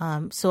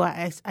 So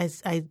I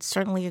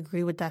certainly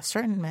agree with that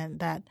sentiment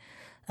that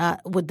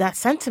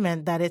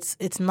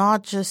it's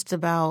not just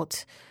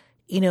about,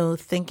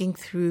 thinking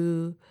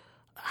through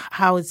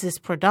how is this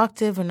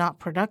productive or not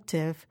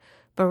productive,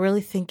 but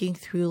really thinking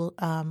through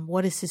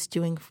what is this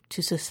doing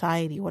to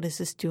society? What is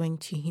this doing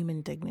to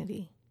human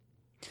dignity?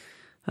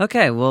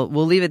 Okay, well,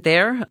 we'll leave it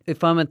there.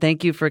 Ifeoma,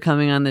 thank you for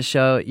coming on the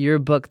show. Your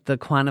book, The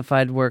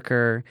Quantified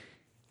Worker,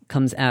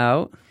 comes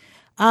out.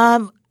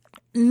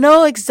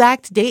 No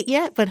exact date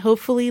yet, but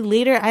hopefully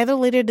either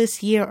later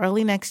this year or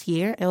early next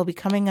year. It will be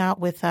coming out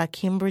with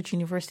Cambridge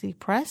University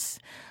Press.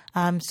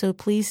 So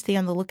please stay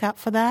on the lookout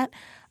for that.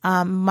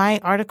 My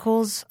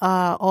articles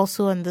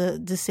also on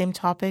the same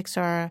topics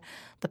are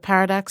The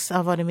Paradox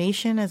of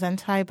Automation as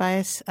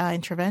Anti-Bias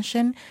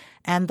Intervention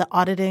and The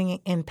Auditing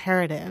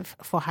Imperative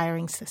for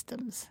Hiring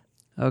Systems.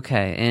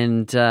 Okay,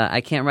 and I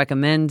can't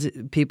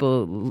recommend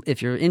people,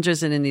 if you're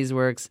interested in these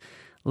works,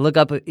 look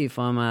up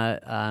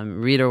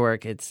Ifeoma, read her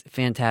work. It's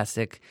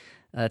fantastic.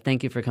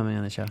 Thank you for coming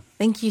on the show.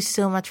 Thank you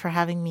so much for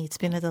having me. It's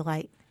been a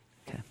delight.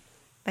 Okay.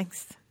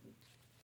 Thanks.